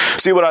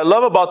 See, what I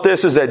love about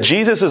this is that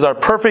Jesus is our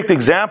perfect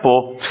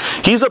example.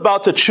 He's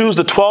about to choose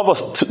the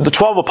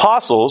 12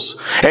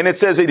 apostles, and it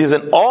says that he's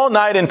an all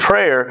night in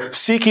prayer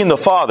seeking the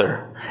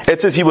Father. It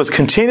says he was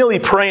continually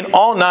praying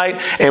all night,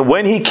 and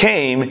when he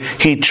came,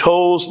 he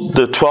chose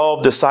the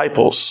 12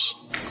 disciples.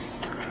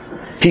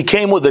 He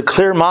came with a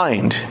clear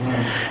mind.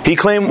 He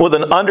came with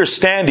an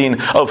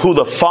understanding of who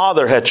the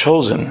Father had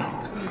chosen,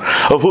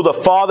 of who the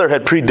Father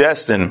had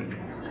predestined.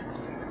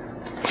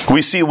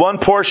 We see one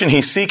portion,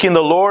 he's seeking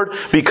the Lord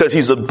because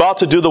he's about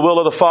to do the will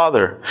of the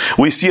Father.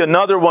 We see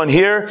another one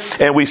here,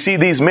 and we see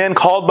these men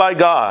called by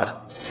God.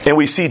 And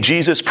we see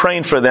Jesus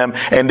praying for them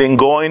and then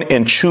going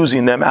and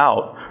choosing them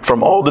out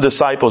from all the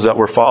disciples that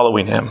were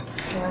following him.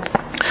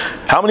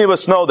 How many of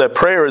us know that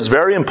prayer is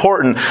very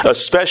important,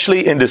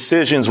 especially in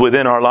decisions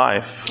within our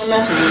life?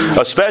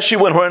 Especially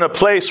when we're in a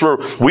place where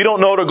we don't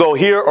know to go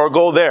here or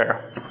go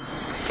there.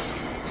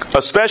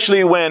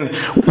 Especially when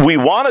we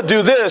want to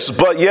do this,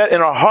 but yet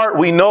in our heart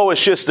we know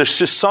there's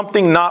just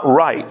something not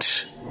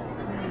right.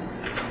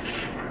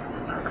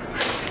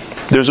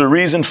 There's a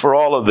reason for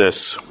all of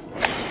this.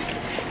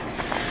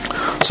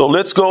 So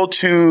let's go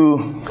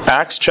to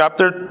Acts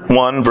chapter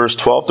 1, verse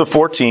 12 to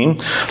 14.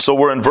 So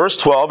we're in verse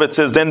 12. It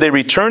says, then they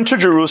returned to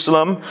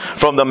Jerusalem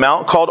from the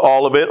mount called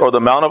Olivet, or the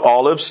Mount of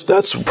Olives.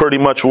 That's pretty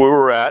much where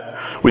we're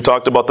at. We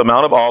talked about the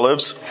Mount of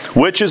Olives,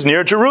 which is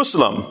near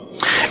Jerusalem.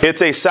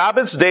 It's a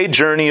Sabbath day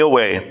journey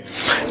away.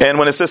 And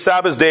when it says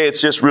Sabbath day, it's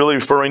just really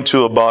referring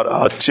to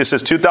about, it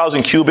says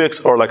 2,000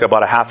 cubits, or like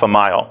about a half a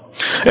mile.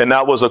 And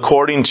that was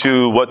according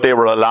to what they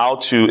were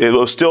allowed to. It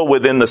was still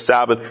within the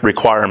Sabbath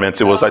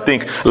requirements. It was, I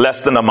think,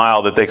 less than a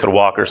mile that they could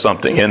walk or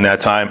something in that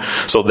time.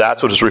 So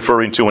that's what it's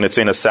referring to when it's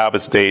in a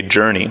Sabbath day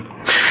journey.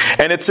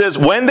 And it says,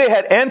 when they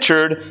had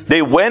entered,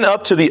 they went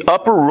up to the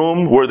upper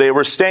room where they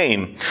were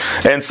staying.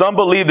 And some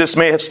believe this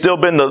may have still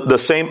been the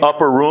same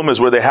upper room as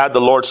where they had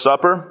the Lord's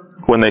Supper,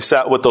 when they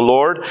sat with the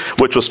Lord,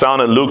 which was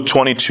found in Luke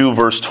 22,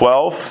 verse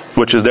 12,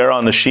 which is there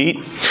on the sheet.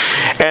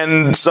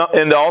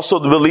 And also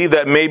believe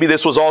that maybe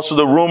this was also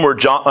the room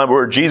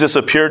where Jesus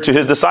appeared to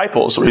his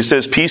disciples, where he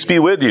says, peace be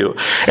with you.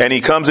 And he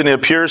comes and he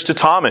appears to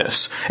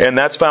Thomas. And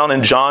that's found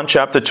in John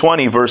chapter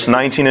 20, verse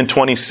 19 and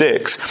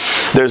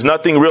 26. There's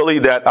nothing really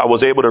that I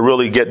was able to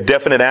really get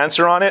definite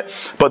answer on it,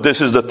 but this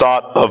is the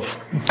thought of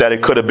that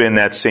it could have been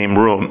that same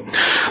room.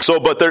 So,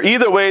 but they're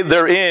either way,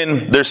 they're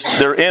in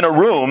a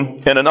room,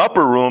 in an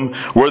upper room,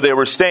 where they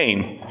were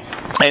staying.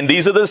 And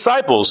these are the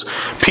disciples: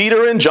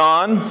 Peter and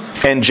John,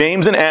 and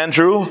James and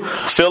Andrew,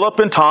 Philip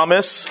and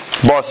Thomas,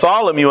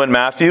 Bartholomew and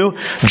Matthew,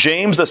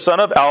 James the son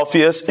of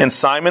Alphaeus, and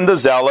Simon the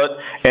Zealot,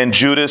 and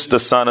Judas the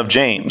son of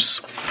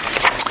James.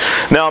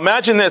 Now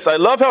imagine this. I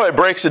love how it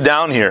breaks it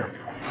down here.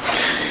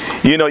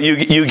 You know,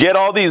 you get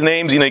all these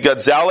names. You know, you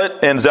got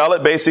zealot, and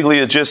zealot basically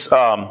is just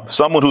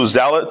someone who's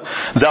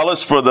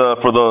zealous for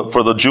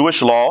the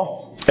Jewish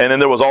law. And then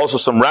there was also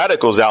some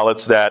radical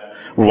zealots that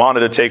wanted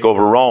to take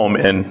over Rome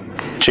and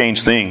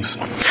change things.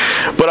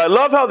 But I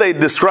love how they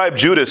describe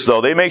Judas,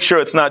 though. They make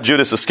sure it's not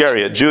Judas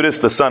Iscariot, Judas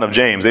the son of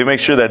James. They make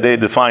sure that they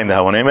define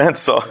that one. Amen.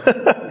 So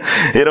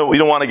you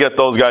don't want to get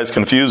those guys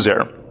confused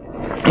there.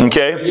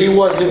 Okay. He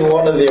wasn't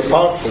one of the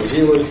apostles.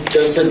 He was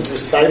just a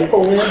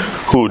disciple.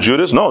 Who,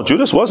 Judas? No,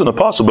 Judas was an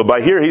apostle, but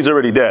by here he's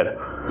already dead.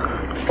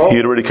 Oh. He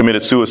had already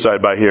committed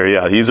suicide by here.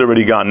 Yeah, he's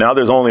already gone. Now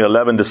there's only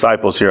 11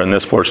 disciples here in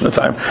this portion of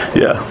time.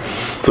 Yeah.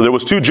 So there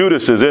was 2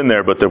 Judases in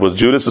there, but there was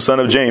Judas the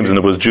son of James and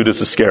there was Judas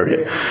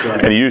Iscariot.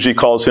 Right. And he usually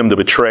calls him the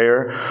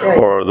betrayer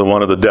or the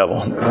one of the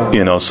devil. Oh.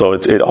 You know, so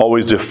it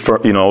always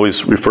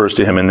always refers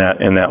to him in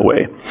that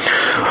way.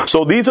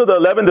 So these are the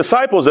 11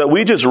 disciples that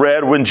we just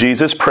read when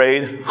Jesus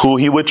prayed who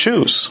he would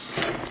choose.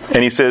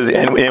 And he says,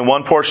 in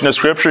one portion of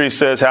Scripture, he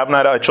says, have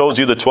not I chose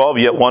you the 12,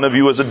 yet one of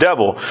you is a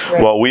devil.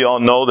 Right. Well, we all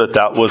know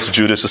that was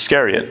Judas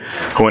Iscariot,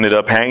 who ended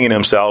up hanging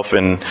himself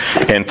and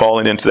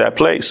falling into that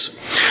place.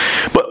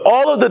 But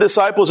all of the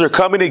disciples are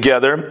coming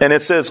together, and it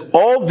says,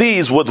 all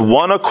these with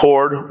one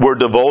accord were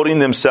devoting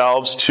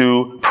themselves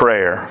to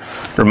prayer.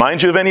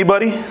 Remind you of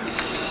anybody?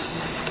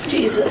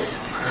 Jesus.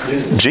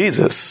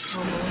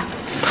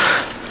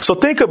 So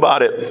think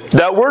about it.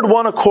 That word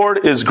one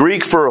accord is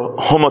Greek for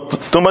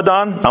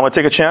homothumadon. I'm going to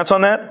take a chance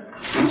on that.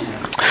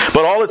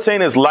 But all it's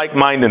saying is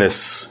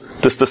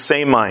like-mindedness. Just the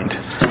same mind.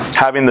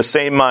 Having the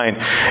same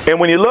mind. And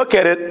when you look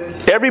at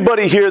it,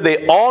 everybody here,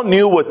 they all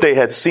knew what they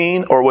had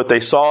seen or what they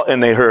saw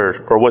and they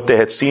heard. Or what they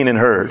had seen and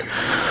heard.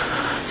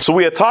 So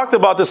we had talked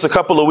about this a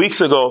couple of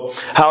weeks ago,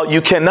 how you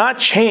cannot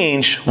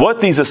change what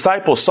these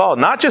disciples saw.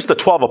 Not just the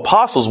 12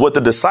 apostles, but the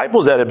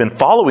disciples that had been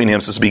following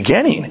him since the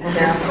beginning.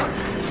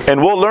 Yeah. And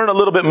we'll learn a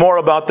little bit more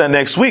about that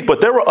next week.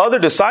 But there were other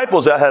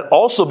disciples that had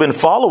also been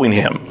following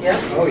him. Yeah.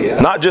 Oh, yeah.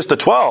 Not just the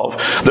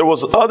 12. There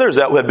was others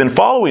that had been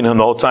following him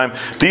the whole time.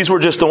 These were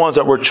just the ones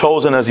that were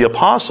chosen as the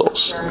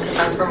apostles.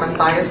 That's where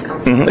Matthias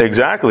comes from.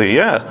 Exactly,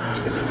 yeah.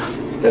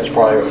 That's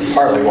probably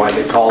partly why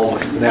they called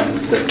them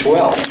the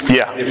 12.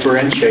 Yeah.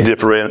 Differentiate.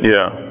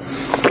 The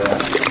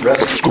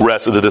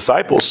rest of the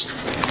disciples.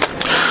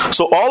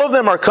 So all of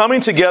them are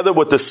coming together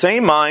with the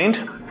same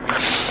mind.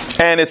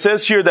 And it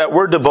says here that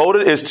word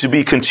devoted is to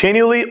be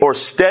continually or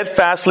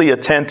steadfastly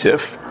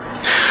attentive.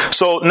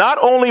 So not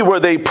only were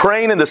they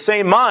praying in the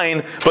same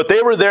mind, but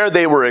they were there,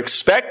 they were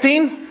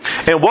expecting.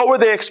 And what were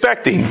they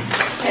expecting?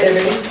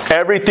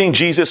 Everything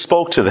Jesus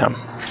spoke to them.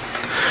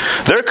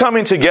 They're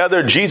coming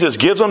together. Jesus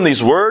gives them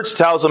these words,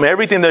 tells them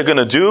everything they're going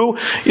to do,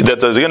 that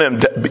they're going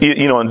to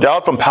be,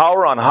 endowed from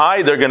power on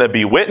high. They're going to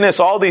be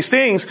witness, all these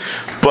things.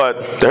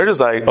 But they're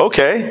just like,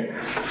 okay.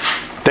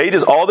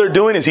 All they're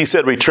doing is, he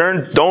said,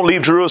 return, don't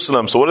leave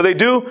Jerusalem. So what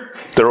do?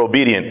 They're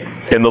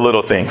obedient in the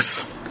little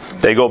things.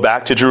 They go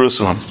back to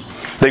Jerusalem.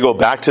 They go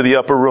back to the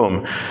upper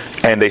room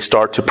and they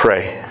start to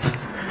pray.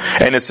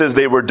 And it says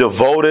they were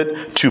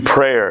devoted to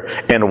prayer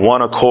in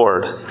one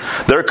accord.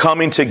 They're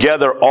coming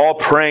together, all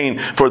praying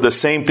for the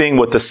same thing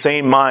with the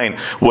same mind.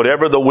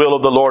 Whatever the will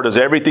of the Lord is,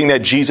 everything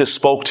that Jesus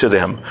spoke to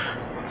them.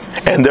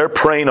 And they're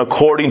praying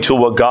according to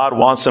what God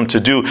wants them to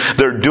do.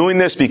 They're doing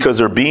this because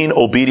they're being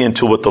obedient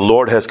to what the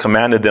Lord has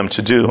commanded them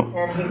to do.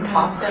 And he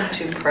taught them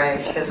to pray.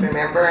 Because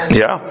remember,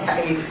 they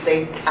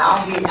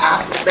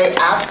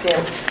asked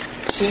him,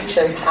 teach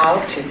us how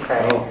to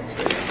pray.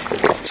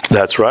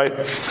 That's right.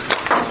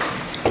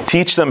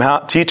 Teach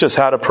us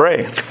how to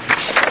pray.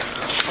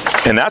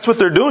 And that's what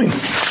they're doing.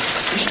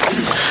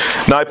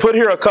 Now I put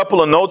here a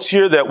couple of notes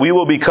here that we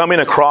will be coming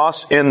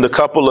across in the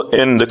couple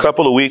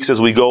of weeks as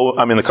we go.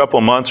 I mean, a couple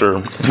of months or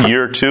a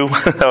year or two,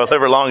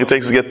 however long it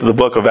takes to get to the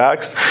book of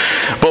Acts.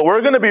 But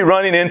we're going to be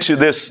running into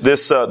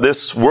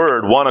this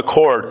word, one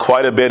accord,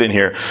 quite a bit in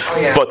here. Oh,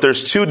 yeah. But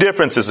there's 2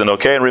 differences in,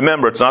 okay? And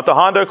remember, it's not the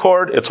Honda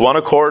Accord, it's one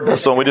accord.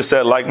 That's when we just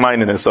said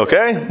like-mindedness,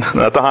 okay?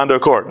 Not the Honda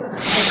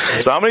Accord.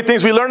 So how many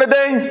things we learned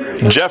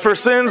today?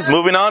 Jefferson's,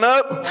 moving on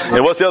up.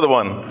 And what's the other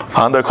one?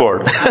 Honda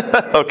Accord.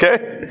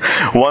 Okay?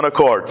 One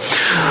accord.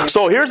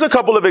 So here's a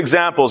couple of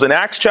examples. In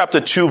Acts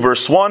chapter 2,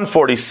 verse 1,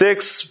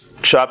 46,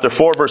 chapter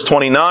 4, verse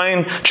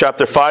 29,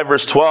 chapter 5,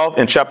 verse 12,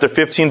 and chapter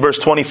 15, verse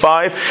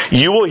 25,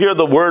 you will hear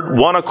the word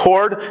one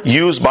accord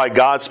used by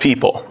God's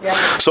people. Yeah.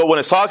 So when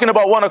it's talking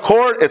about one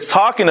accord, it's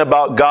talking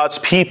about God's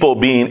people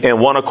being in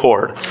one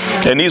accord.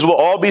 And these will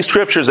all be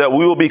scriptures that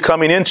we will be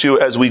coming into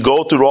as we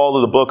go through all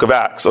of the book of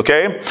Acts,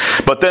 okay?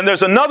 But then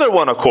there's another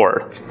one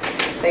accord.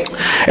 Satan.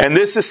 And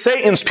this is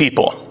Satan's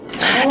people.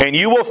 And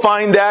you will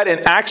find that in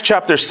Acts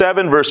chapter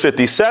 7, verse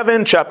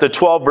 57, chapter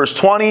 12, verse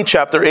 20,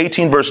 chapter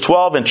 18, verse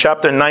 12, and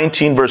chapter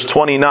 19, verse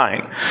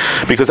 29.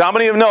 Because how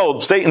many of you know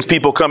Satan's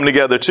people come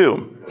together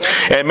too?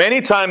 And many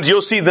times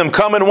you'll see them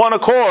come in one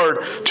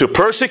accord to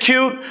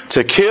persecute,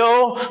 to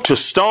kill, to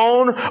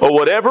stone, or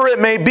whatever it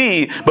may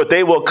be, but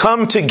they will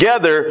come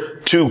together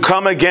to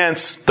come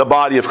against the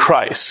body of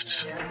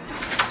Christ.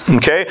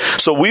 Okay?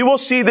 So we will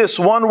see this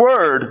one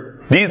word,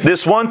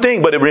 this one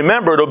thing, but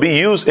remember, it'll be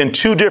used in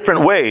two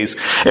different ways.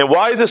 And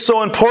why is this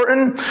so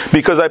important?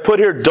 Because I put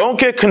here, don't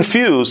get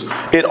confused.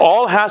 It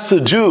all has to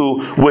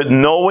do with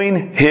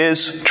knowing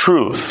His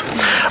truth.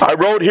 I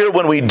wrote here,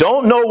 when we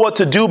don't know what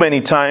to do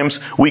many times,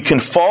 we can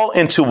fall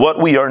into what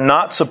we are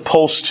not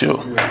supposed to.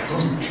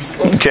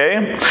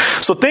 Okay?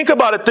 So think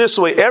about it this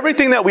way.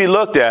 Everything that we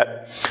looked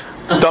at,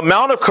 the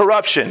amount of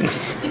corruption,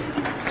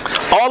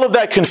 all of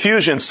that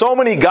confusion, so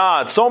many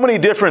gods, so many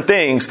different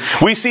things,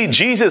 we see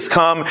Jesus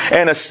come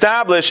and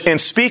establish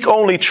and speak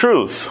only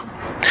truth.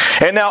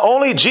 And now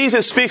only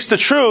Jesus speaks the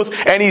truth,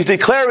 and He's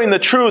declaring the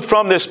truth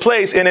from this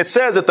place. And it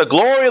says that the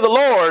glory of the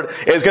Lord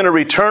is going to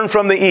return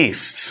from the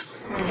east.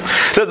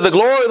 It says that the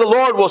glory of the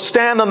Lord will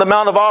stand on the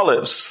Mount of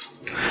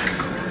Olives.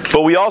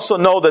 But we also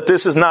know that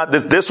this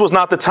was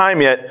not the time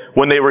yet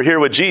when they were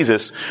here with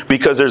Jesus,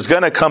 because there's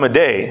going to come a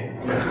day.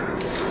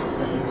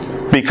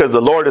 Because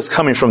the Lord is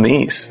coming from the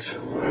east.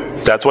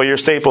 That's why your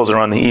staples are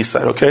on the east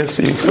side, okay?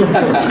 So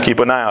you keep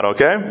an eye out,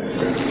 okay?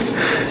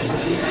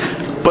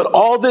 But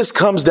all this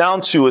comes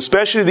down to,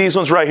 especially these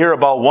ones right here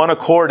about one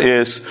accord,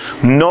 is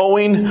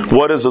knowing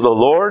what is of the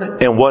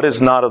Lord and what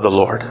is not of the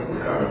Lord.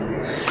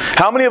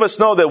 How many of us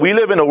know that we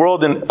live in a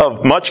world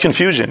of much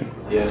confusion?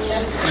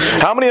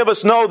 Yes. How many of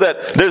us know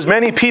that there's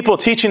many people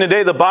teaching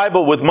today the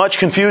Bible with much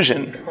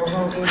confusion?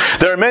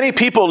 There are many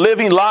people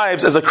living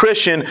lives as a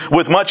Christian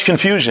with much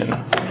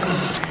confusion.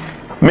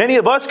 Many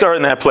of us are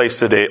in that place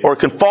today, or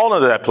can fall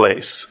into that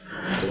place.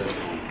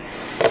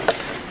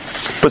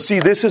 But see,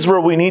 this is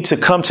where we need to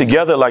come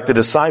together like the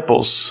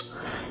disciples,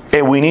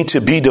 and we need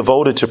to be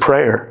devoted to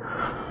prayer,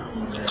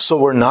 so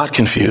we're not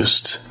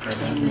confused.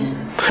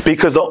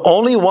 Because the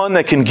only one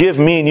that can give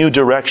me new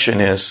direction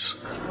is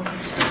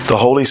the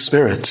Holy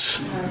Spirit,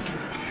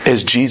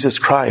 is Jesus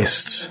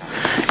Christ,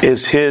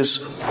 is His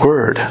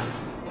Word.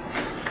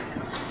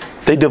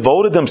 They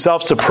devoted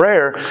themselves to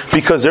prayer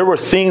because there were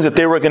things that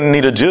they were going to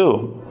need to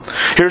do.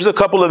 Here's a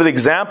couple of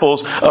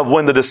examples of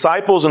when the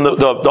disciples and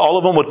all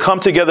of them would come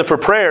together for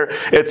prayer.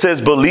 It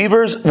says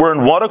believers were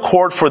in one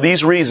accord for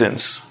these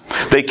reasons.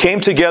 They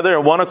came together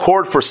in one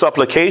accord for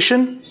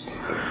supplication,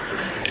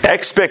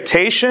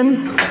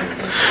 expectation,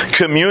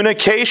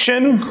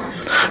 communication,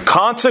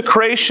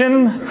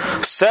 consecration,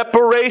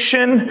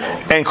 separation,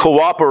 and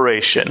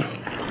cooperation.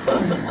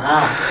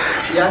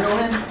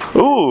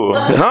 Ooh,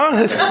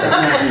 huh?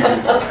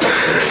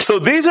 So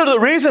these are the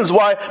reasons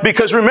why,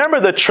 because remember,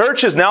 the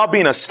church is now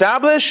being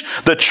established.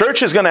 The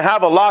church is going to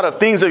have a lot of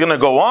things that are going to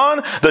go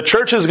on. The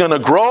church is going to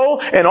grow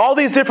and all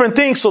these different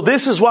things. So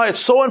this is why it's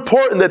so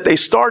important that they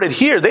started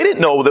here. They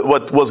didn't know that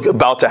what was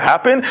about to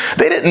happen.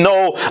 They didn't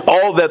know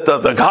all that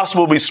the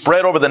gospel would be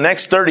spread over the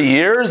next 30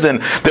 years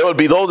and there would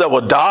be those that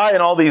would die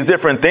and all these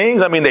different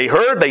things. I mean, they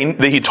heard,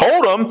 He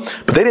told them,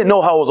 but they didn't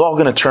know how it was all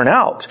going to turn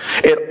out.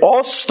 It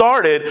all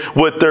started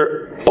with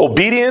their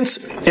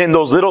obedience in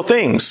those little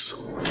things.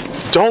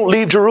 Don't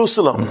leave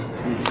Jerusalem.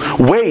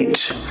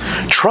 Wait.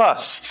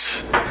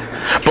 Trust.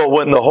 But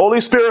when the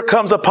Holy Spirit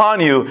comes upon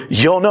you,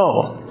 you'll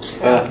know.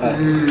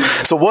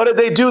 So what did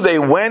they do? They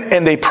went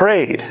and they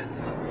prayed.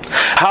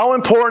 How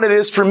important it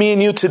is for me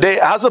and you today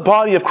as a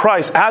body of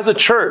Christ, as a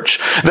church,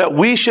 that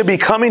we should be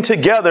coming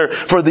together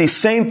for these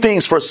same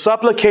things, for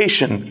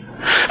supplication,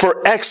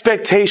 for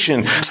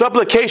expectation,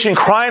 supplication,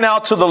 crying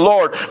out to the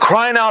Lord,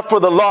 crying out for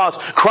the lost,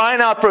 crying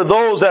out for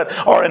those that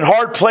are in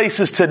hard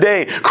places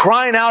today,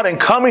 crying out and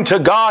coming to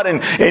God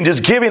and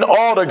just giving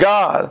all to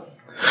God.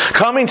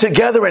 Coming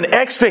together in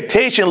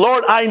expectation.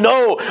 Lord, I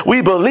know,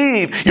 we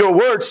believe your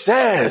word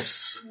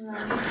says.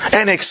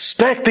 And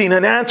expecting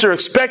an answer,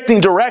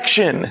 expecting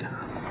direction.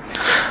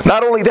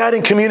 Not only that,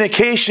 in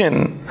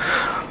communication.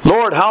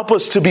 Lord, help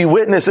us to be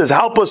witnesses.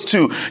 Help us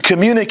to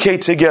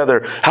communicate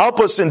together. Help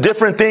us in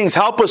different things.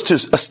 Help us to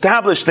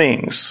establish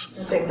things.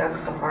 I think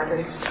that's the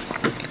hardest,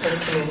 is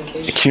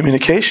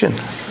Communication. communication.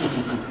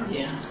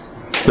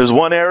 There's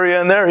one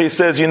area in there, he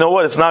says, you know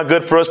what, it's not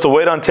good for us to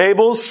wait on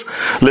tables.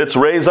 Let's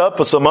raise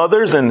up some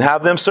others and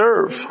have them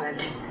serve.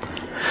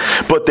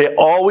 But they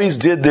always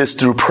did this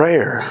through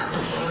prayer.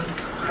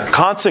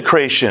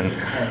 Consecration.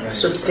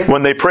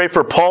 When they pray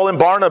for Paul and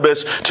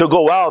Barnabas to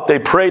go out, they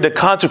prayed to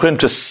consecrate them,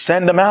 to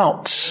send them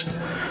out.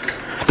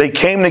 They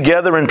came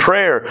together in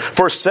prayer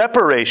for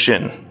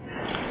separation.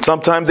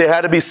 Sometimes they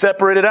had to be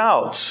separated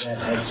out.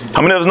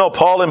 How many of us know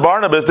Paul and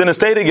Barnabas didn't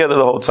stay together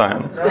the whole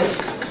time?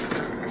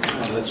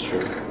 That's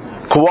true.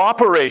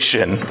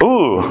 Cooperation.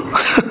 Ooh.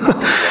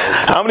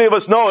 How many of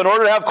us know in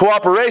order to have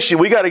cooperation,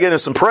 we got to get in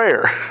some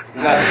prayer.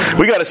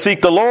 We got to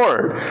seek the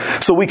Lord.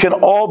 So we can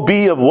all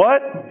be of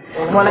what?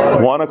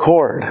 One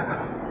accord.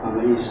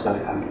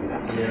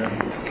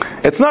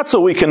 It's not so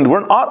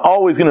we're not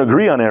always going to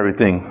agree on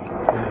everything.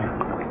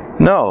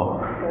 No.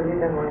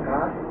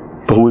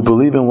 But we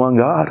believe in one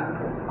God.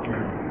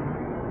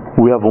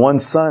 We have one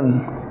Son.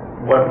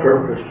 One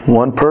purpose.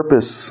 One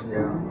purpose.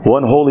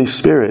 One Holy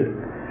Spirit.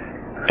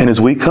 And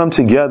as we come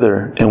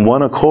together in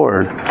one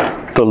accord,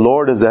 the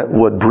Lord is at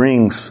what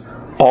brings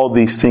all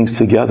these things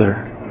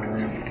together.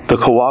 The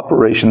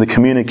cooperation, the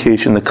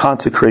communication, the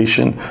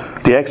consecration,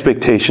 the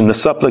expectation, the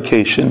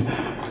supplication.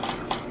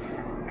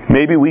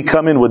 Maybe we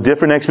come in with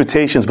different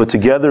expectations, but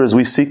together as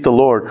we seek the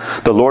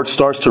Lord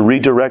starts to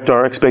redirect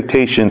our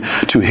expectation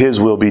to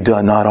His will be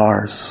done, not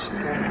ours.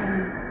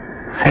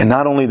 And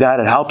not only that,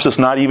 it helps us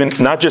not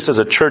just as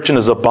a church and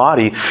as a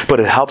body, but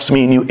it helps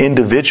me and you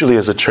individually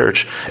as a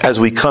church as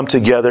we come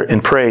together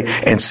and pray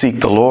and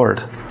seek the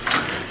Lord.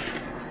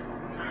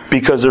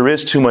 Because there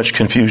is too much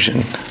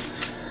confusion.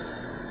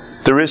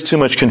 There is too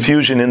much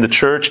confusion in the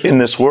church, in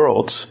this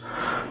world.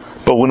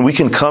 But when we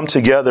can come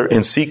together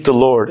and seek the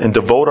Lord and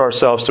devote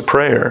ourselves to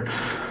prayer,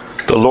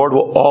 the Lord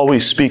will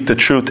always speak the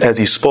truth as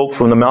He spoke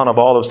from the Mount of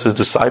Olives to His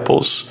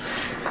disciples.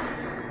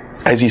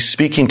 As He's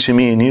speaking to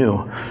me and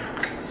you.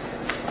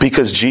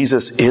 Because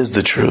Jesus is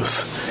the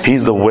truth.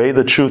 He's the way,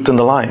 the truth, and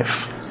the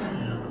life.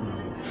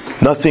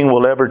 Nothing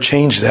will ever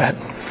change that.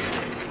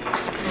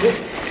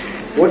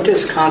 What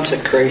does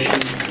consecration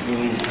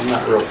mean? I'm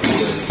not real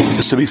familiar.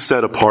 It's to be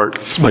set apart,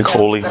 like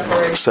holy,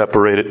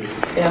 separated.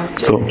 Yeah.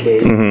 So,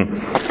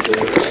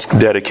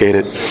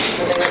 dedicated.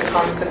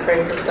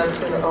 Consecrate is done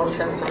to the Old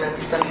Testament,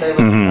 stuff they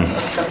were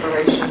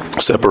separation.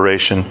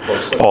 Separation,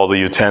 all the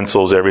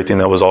utensils, everything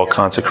that was all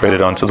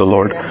consecrated unto the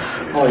Lord.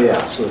 Oh yeah,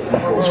 so the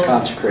temple was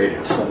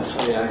consecrated. So I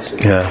see.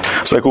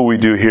 Yeah, it's like what we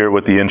do here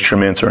with the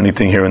instruments or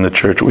anything here in the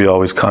church. We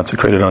always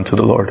consecrate it unto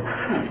the Lord.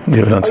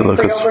 Give it unto the Lord.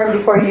 Pray over them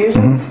before you use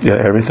them? Yeah,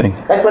 everything.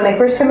 Like when they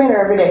first come in or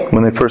every day?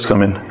 When they first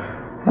come in.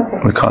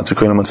 We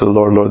consecrate them unto the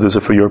Lord. Lord, this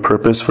is for your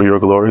purpose, for your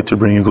glory, to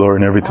bring you glory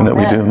in everything that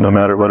we do, no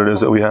matter what it is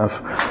that we have.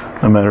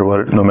 No matter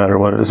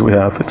what it is we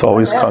have. It's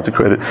always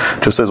consecrated,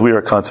 just as we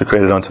are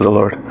consecrated unto the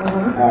Lord.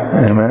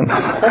 Amen.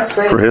 That's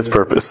great. For His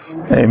purpose.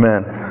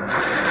 Amen.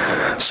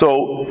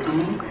 So,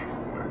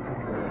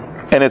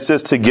 and it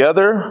says,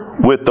 together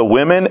with the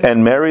women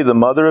and Mary, the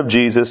mother of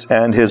Jesus,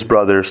 and His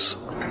brothers.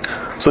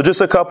 So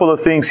just a couple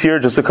of things here,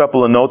 just a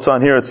couple of notes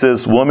on here. It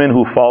says, women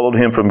who followed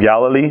Him from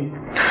Galilee.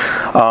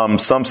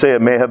 Some say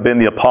it may have been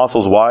the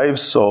apostles'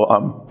 wives, so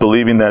I'm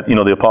believing that,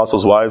 the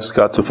apostles' wives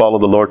got to follow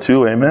the Lord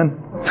too.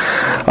 Amen.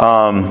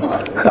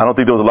 I don't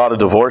think there was a lot of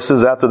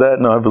divorces after that.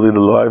 No, I believe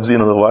the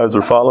wives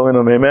were following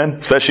Him. Amen.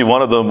 Especially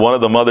one of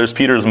the mothers,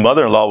 Peter's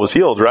mother-in-law, was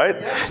healed, right?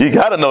 You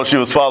got to know she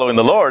was following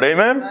the Lord.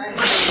 Amen.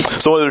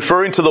 So when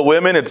referring to the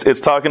women,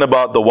 it's talking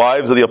about the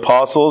wives of the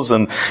apostles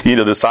and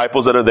the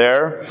disciples that are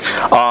there.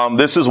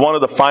 This is one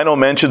of the final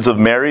mentions of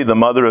Mary, the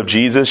mother of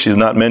Jesus. She's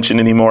not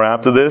mentioned anymore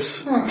after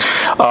this.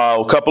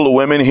 A couple of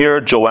women here,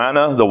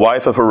 Joanna, the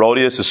wife of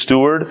Herodias, a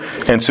steward,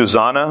 and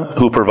Susanna,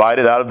 who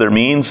provided out of their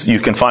means. You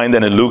can find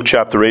that in Luke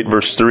chapter 8,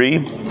 verse 3.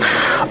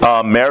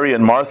 Mary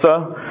and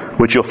Martha,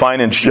 which you'll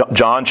find in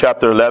John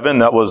chapter 11.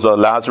 That was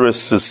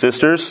Lazarus'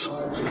 sisters.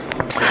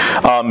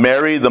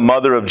 Mary, the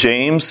mother of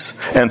James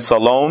and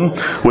Salome,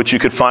 which you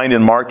could find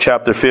in Mark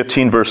chapter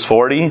 15, verse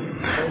 40.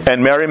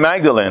 And Mary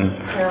Magdalene.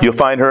 You'll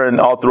find her in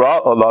all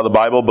throughout a lot of the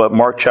Bible, but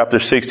Mark chapter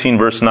 16,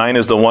 verse 9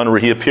 is the one where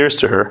He appears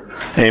to her.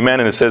 Amen.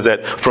 And it says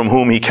that from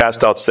whom He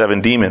cast out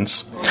 7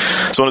 demons.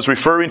 So when it's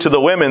referring to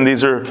the women,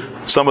 these are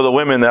some of the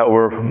women that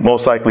were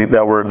most likely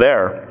that were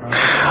there.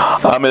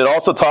 It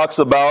also talks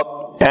about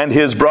and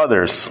His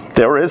brothers.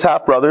 They were His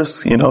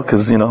half-brothers,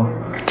 because,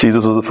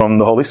 Jesus was from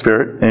the Holy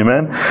Spirit.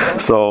 Amen.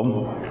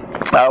 So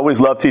I always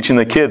love teaching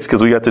the kids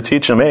because we got to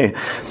teach them, hey,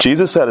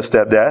 Jesus had a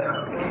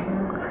stepdad.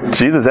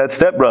 Jesus had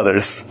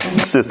stepbrothers,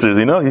 sisters,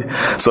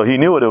 so He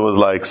knew what it was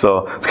like.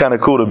 So it's kind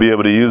of cool to be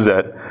able to use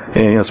that,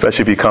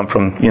 especially if you come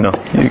from,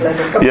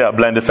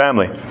 blended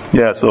family.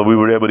 Yeah, so we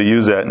were able to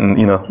use that and,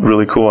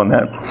 really cool on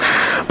that.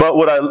 But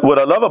what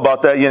I love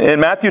about that,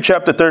 in Matthew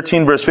chapter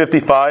 13, verse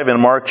 55,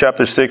 and Mark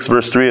chapter 6,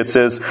 verse 3, it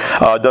says,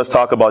 does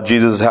talk about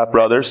Jesus'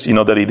 half-brothers,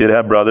 that He did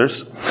have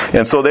brothers.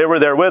 And so they were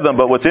there with Him.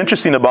 But what's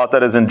interesting about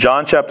that is in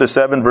John chapter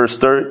 7, verse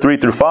 3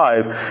 through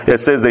 5, it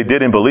says they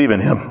didn't believe in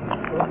Him.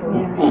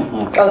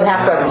 Oh, the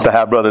half-brothers. The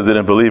half-brothers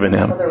didn't believe in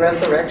Him. For the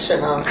resurrection,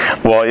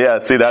 Well, yeah,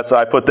 see, that's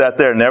why I put that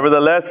there.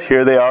 Nevertheless,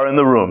 here they are in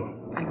the room.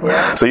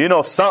 So you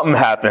know something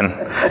happened.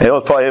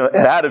 It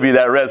had to be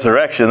that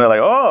resurrection. They're like,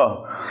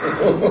 oh,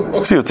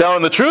 he was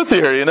telling the truth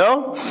here, you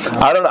know?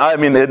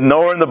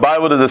 Nowhere in the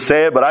Bible does it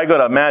say it, but I got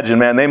to imagine,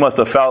 man, they must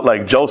have felt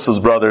like Joseph's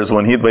brothers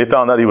when they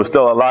found out he was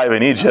still alive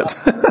in Egypt.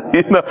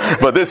 You know?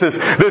 But this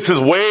is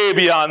way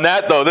beyond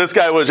that, though. This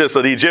guy was just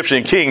an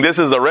Egyptian king. This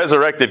is the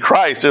resurrected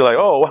Christ. They're like,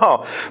 oh,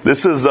 wow,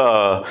 this was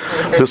our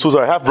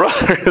half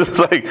brother. It's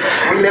like,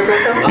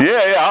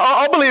 yeah,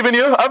 I'll believe in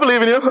you. I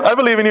believe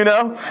in you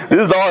now.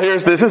 This is all here.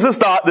 This is his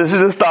thought.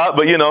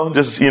 But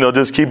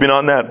just keeping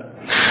on that.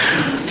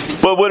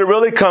 But what it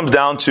really comes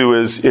down to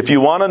is, if you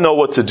want to know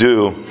what to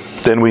do,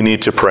 then we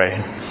need to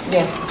pray.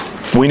 Yeah.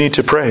 We need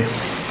to pray.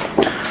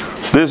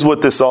 This is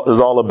what this is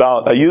all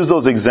about. I use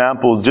those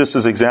examples just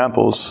as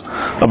examples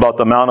about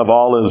the Mount of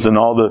Olives and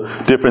all the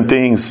different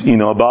things,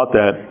 about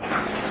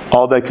that,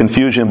 all that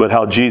confusion, but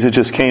how Jesus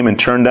just came and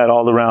turned that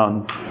all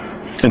around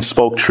and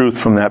spoke truth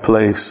from that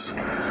place.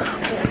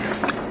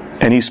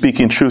 And He's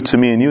speaking truth to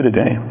me and you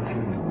today.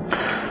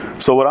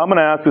 So what I'm going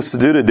to ask us to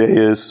do today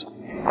is,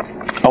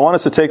 I want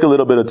us to take a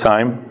little bit of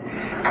time,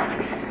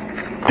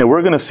 and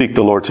we're going to seek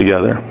the Lord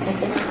together.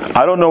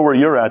 I don't know where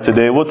you're at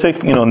today. We'll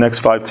take,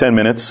 next 5-10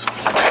 minutes.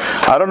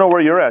 I don't know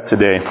where you're at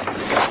today.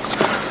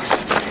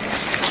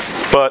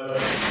 But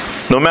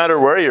no matter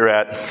where you're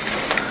at,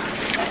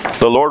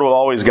 the Lord will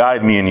always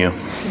guide me and you.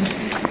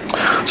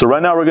 So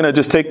right now we're going to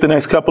just take the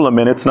next couple of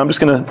minutes, and I'm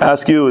just going to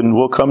ask you, and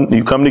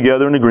you come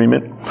together in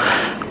agreement.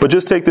 But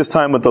just take this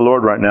time with the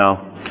Lord right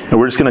now, and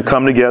we're just going to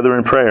come together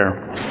in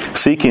prayer,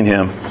 seeking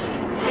Him,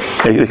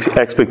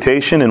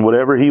 expectation in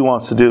whatever He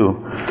wants to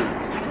do,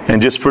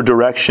 and just for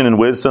direction and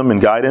wisdom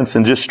and guidance,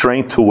 and just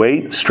strength to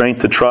wait,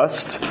 strength to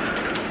trust,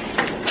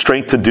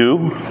 strength to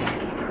do,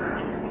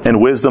 and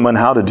wisdom on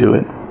how to do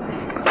it.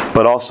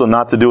 But also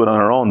not to do it on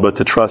our own, but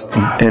to trust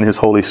in His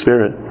Holy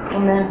Spirit.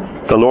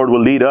 Amen. The Lord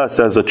will lead us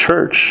as a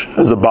church,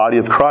 as a body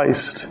of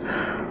Christ.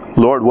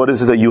 Lord, what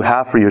is it that you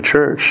have for your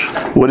church?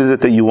 What is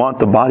it that you want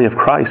the body of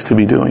Christ to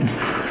be doing?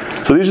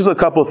 So these are just a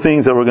couple of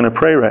things that we're going to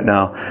pray right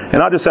now.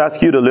 And I'll just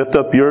ask you to lift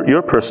up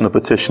your personal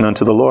petition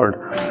unto the Lord.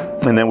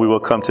 And then we will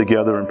come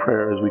together in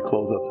prayer as we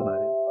close up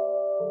tonight.